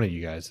ask either one of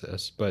you guys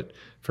this, but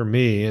for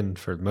me and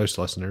for most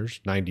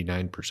listeners,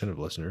 99% of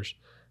listeners,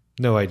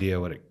 no idea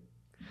what it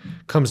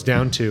comes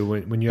down to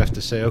when you have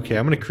to say, okay,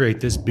 I'm going to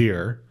create this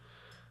beer.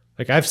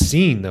 Like, I've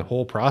seen the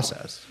whole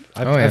process.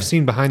 I've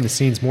seen behind the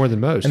scenes more than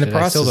most, and the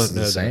process I still don't is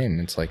know the same.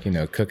 It's like, cooking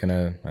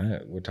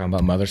we're talking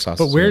about mother sauce.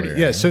 But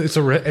so it's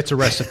a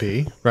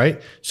recipe,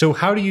 right? So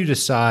how do you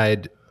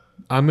decide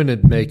I'm going to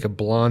make a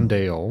blonde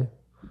ale?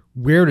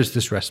 Where does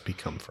this recipe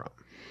come from?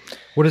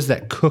 What does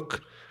that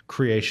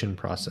creation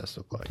process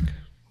look like?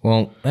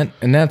 Well,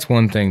 and that's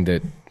one thing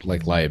that,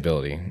 like,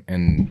 Liability,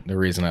 and the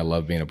reason I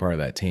love being a part of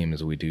that team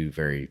is we do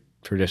very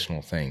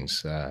traditional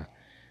things,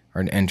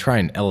 and try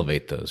and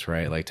elevate those,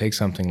 right? Like, take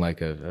something like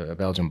a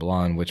Belgian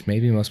blonde, which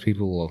maybe most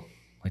people will,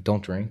 like,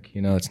 don't drink.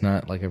 It's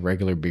not like a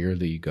regular beer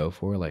that you go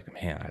for. Like,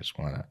 man, I just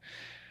want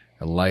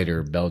a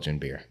lighter Belgian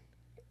beer,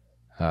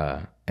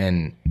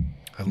 and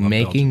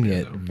making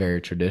it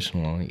very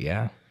traditional.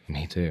 Yeah,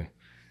 me too.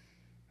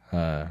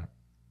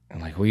 And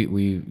like we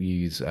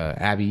use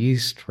Abbey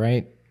yeast,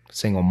 right?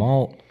 Single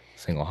malt,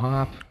 single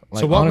hop. Like,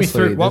 so walk me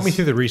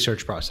through the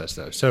research process,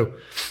 though. So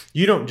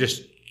you don't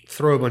just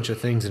throw a bunch of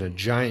things in a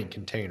giant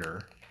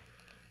container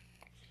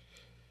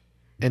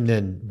and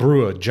then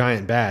brew a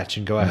giant batch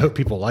and go, I hope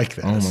people like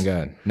this. Oh my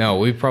God. No,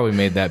 we've probably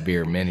made that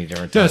beer many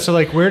different times. No, so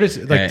like, where does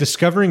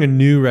discovering a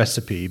new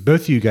recipe,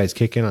 both of you guys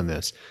kick in on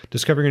this,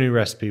 discovering a new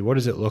recipe, what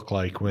does it look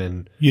like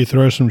when you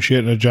throw some shit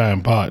in a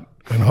giant pot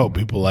and hope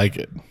people like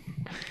it?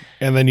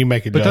 And then you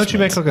make adjustments. But don't you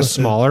make like a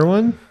smaller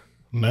one?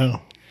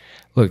 No.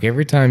 Look,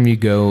 every time you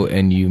go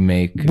and you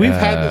make... We've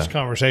had this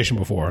conversation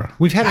before.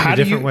 We've had it a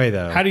different way,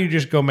 though. How do you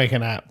just go make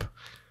an app?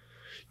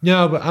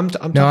 No, but I'm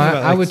talking about...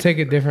 I would take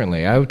it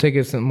differently. I would take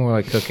it something more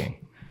like cooking.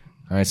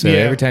 All right, so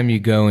every time you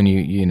go and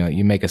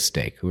you make a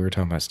steak. We were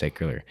talking about steak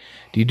earlier.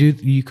 Do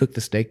you cook the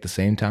steak the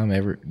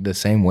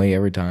same way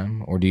every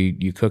time, or do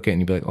you cook it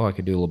and you be like, oh, I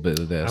could do a little bit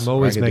of this. I'm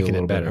always making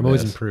it better. I'm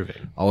always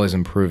improving. Always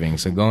improving.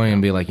 So going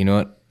and be like, you know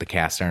what, the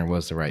cast iron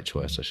was the right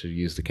choice. I should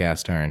use the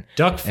cast iron.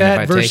 Duck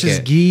fat versus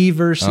ghee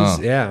versus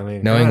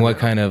knowing what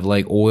kind of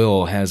like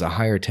oil has a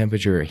higher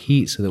temperature or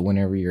heat, so that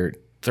whenever you're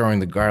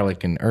throwing the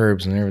garlic and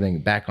herbs and everything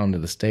back onto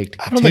the steak to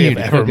continue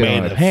to cook it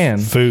on a pan.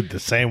 Food the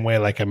same way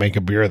like I make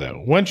a beer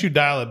though. Once you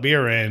dial a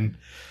beer in,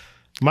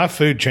 my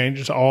food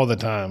changes all the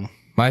time.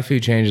 My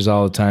food changes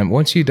all the time.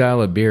 Once you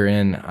dial a beer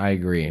in, I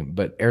agree,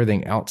 but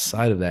everything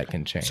outside of that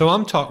can change. So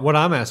what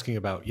I'm asking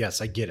about, yes,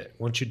 I get it.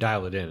 Once you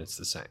dial it in, it's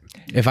the same.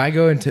 If I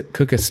go and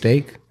cook a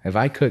steak, if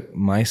I cook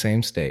my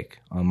same steak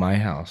on my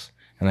house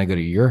and I go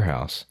to your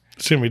house,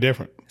 it's going to be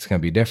different. It's going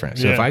to be different.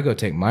 So if I go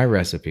take my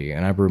recipe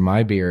and I brew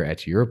my beer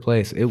at your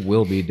place, it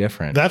will be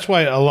different. That's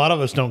why a lot of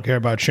us don't care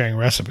about sharing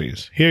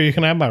recipes. Here, you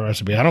can have my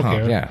recipe. I don't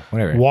care. Yeah,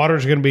 whatever.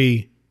 Water's going to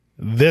be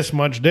this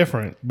much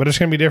different, but it's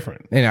going to be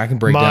different. And I can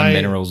break down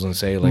minerals and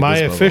say, like, my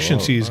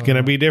efficiency is going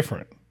to be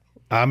different.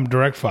 I'm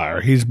direct fire.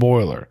 He's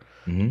boiler.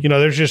 Mm-hmm.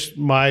 There's just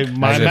my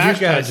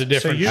mash guy's a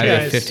different. I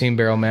have a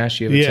 15-barrel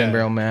mash. You have a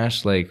 10-barrel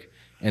mash. Like,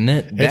 and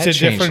that it's a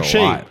different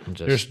shape. Lot.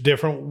 There's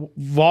different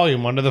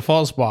volume under the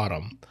false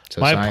bottom. So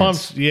my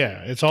pumps,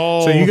 it's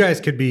all. So you guys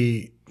could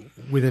be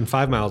within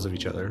 5 miles of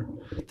each other,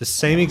 the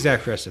same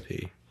exact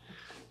recipe,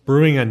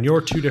 brewing on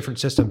your two different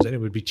systems, and it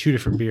would be two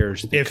different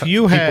beers. If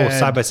you had people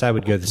side by side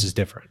would go, this is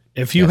different.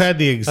 If you had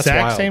the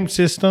exact same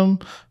system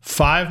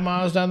 5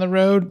 miles down the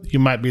road, you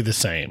might be the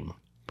same.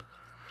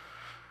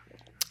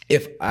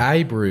 If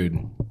I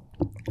brewed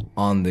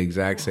on the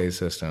exact same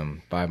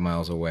system 5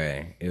 miles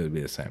away, it would be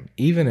the same.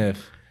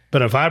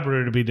 But if I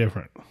brewed, it'd be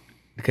different.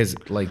 Because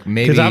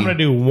I'm going to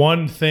do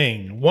one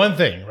thing,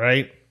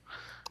 right?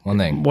 One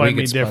thing. Might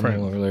be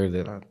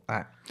different.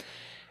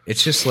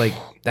 It's just like,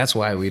 that's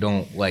why we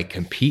don't like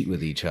compete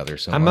with each other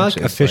so I'm much.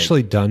 not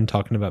officially done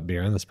talking about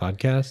beer on this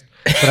podcast,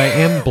 but I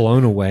am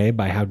blown away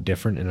by how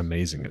different and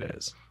amazing it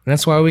is. And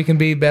that's why we can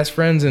be best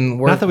friends and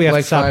work. Not that we have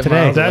like to stop 5 today,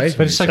 miles away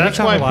but it's like that's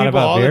we why talk a lot people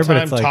about all beer, the but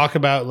time it's like, talk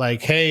about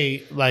like,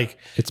 hey, like,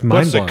 it's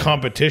what's the mind-blowing.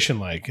 competition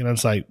like? And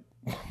it's like,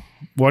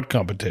 what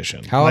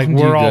competition? How like, often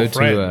do we're you all go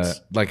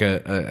friends.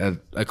 to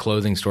a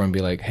clothing store and be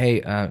like,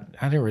 hey, I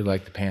didn't really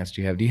like the pants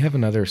you have. Do you have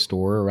another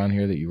store around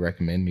here that you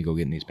recommend me go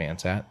getting these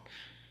pants at?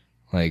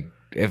 Like,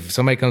 if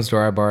somebody comes to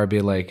our bar, I'd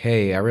be like,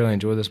 hey, I really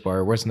enjoy this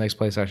bar. Where's the next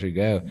place I should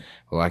go?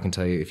 Well, I can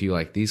tell you, if you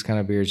like these kind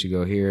of beers, you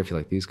go here. If you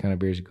like these kind of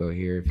beers, you go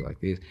here. If you like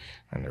these,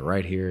 and they're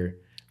right here.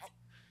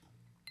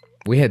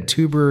 We had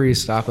 2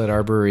 breweries stop at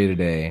our brewery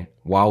today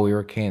while we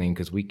were canning,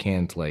 because we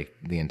canned like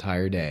the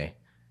entire day,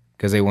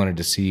 because they wanted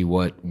to see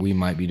what we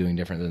might be doing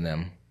different than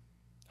them.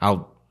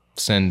 I'll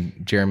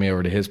send Jeremy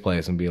over to his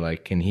place and be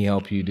like, can he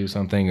help you do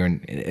something?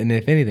 And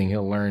if anything,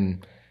 he'll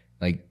learn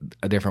like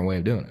a different way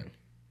of doing it.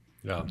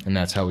 Yeah. And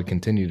that's how we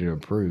continue to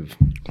improve.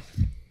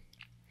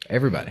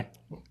 Everybody.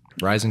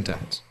 Rising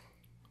tides.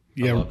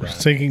 Yeah,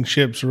 sinking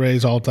ships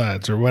raise all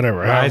tides, or whatever.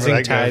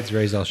 Rising tides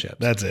raise all ships.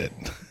 That's it.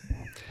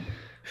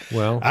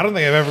 Well, I don't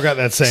think I've ever got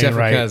that saying except for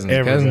right.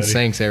 Cousin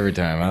sinks every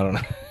time. I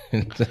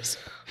don't know.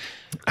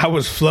 I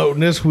was floating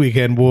this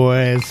weekend,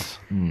 boys.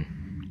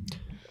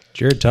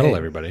 Jared Tuttle,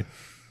 everybody.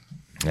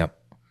 Yep.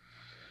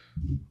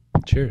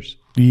 Cheers.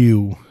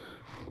 You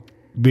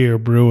beer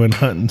brewing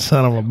hunting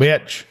son of a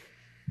bitch.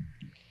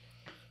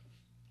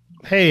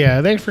 Hey,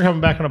 thanks for coming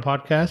back on the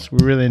podcast.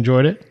 We really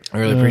enjoyed it. I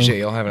really appreciate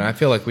y'all having it. I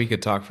feel like we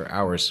could talk for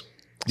hours.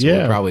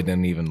 So we probably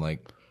didn't even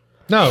like.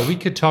 No, we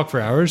could talk for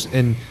hours.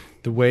 And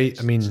the way,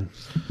 I mean,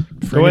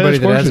 for the way anybody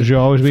this works is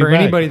you'll always be back.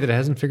 anybody that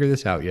hasn't figured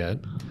this out yet,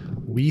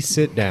 we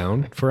sit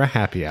down for a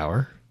happy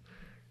hour.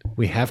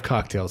 We have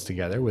cocktails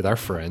together with our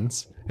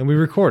friends, and we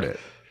record it.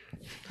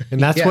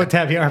 And that's what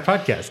Tabbi, our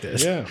podcast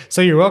is. Yeah.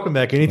 So you're welcome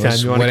back anytime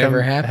you want to come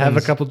happens, have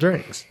a couple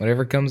drinks.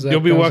 Whatever comes up.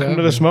 You'll be welcome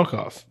to the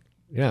smoke-off.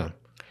 Yeah.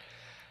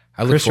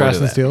 I look Chris forward to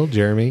that. Rassensteel,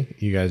 Jeremy,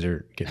 you guys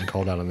are getting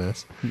called out on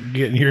this.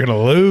 You're going to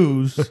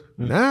lose.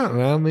 No,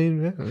 I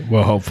mean,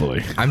 Well,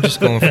 hopefully. I'm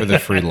just going for the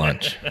free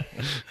lunch.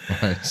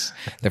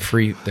 the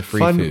free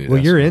fun. food. Well,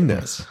 you're in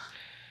this.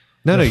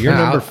 No, you're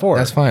number 4.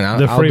 That's fine.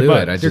 The I'll free do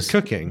butt. it. You're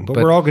cooking, but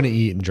we're all going to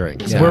eat and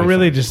drink. So. Yeah. We're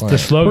really just, the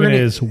slogan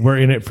is, we're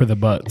in it for the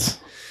butts.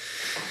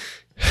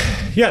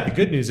 Yeah, the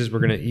good news is we're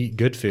going to eat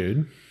good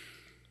food,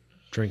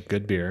 drink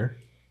good beer,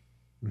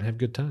 and have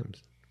good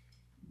times.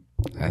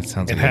 That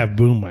sounds And good. have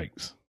boom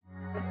mics.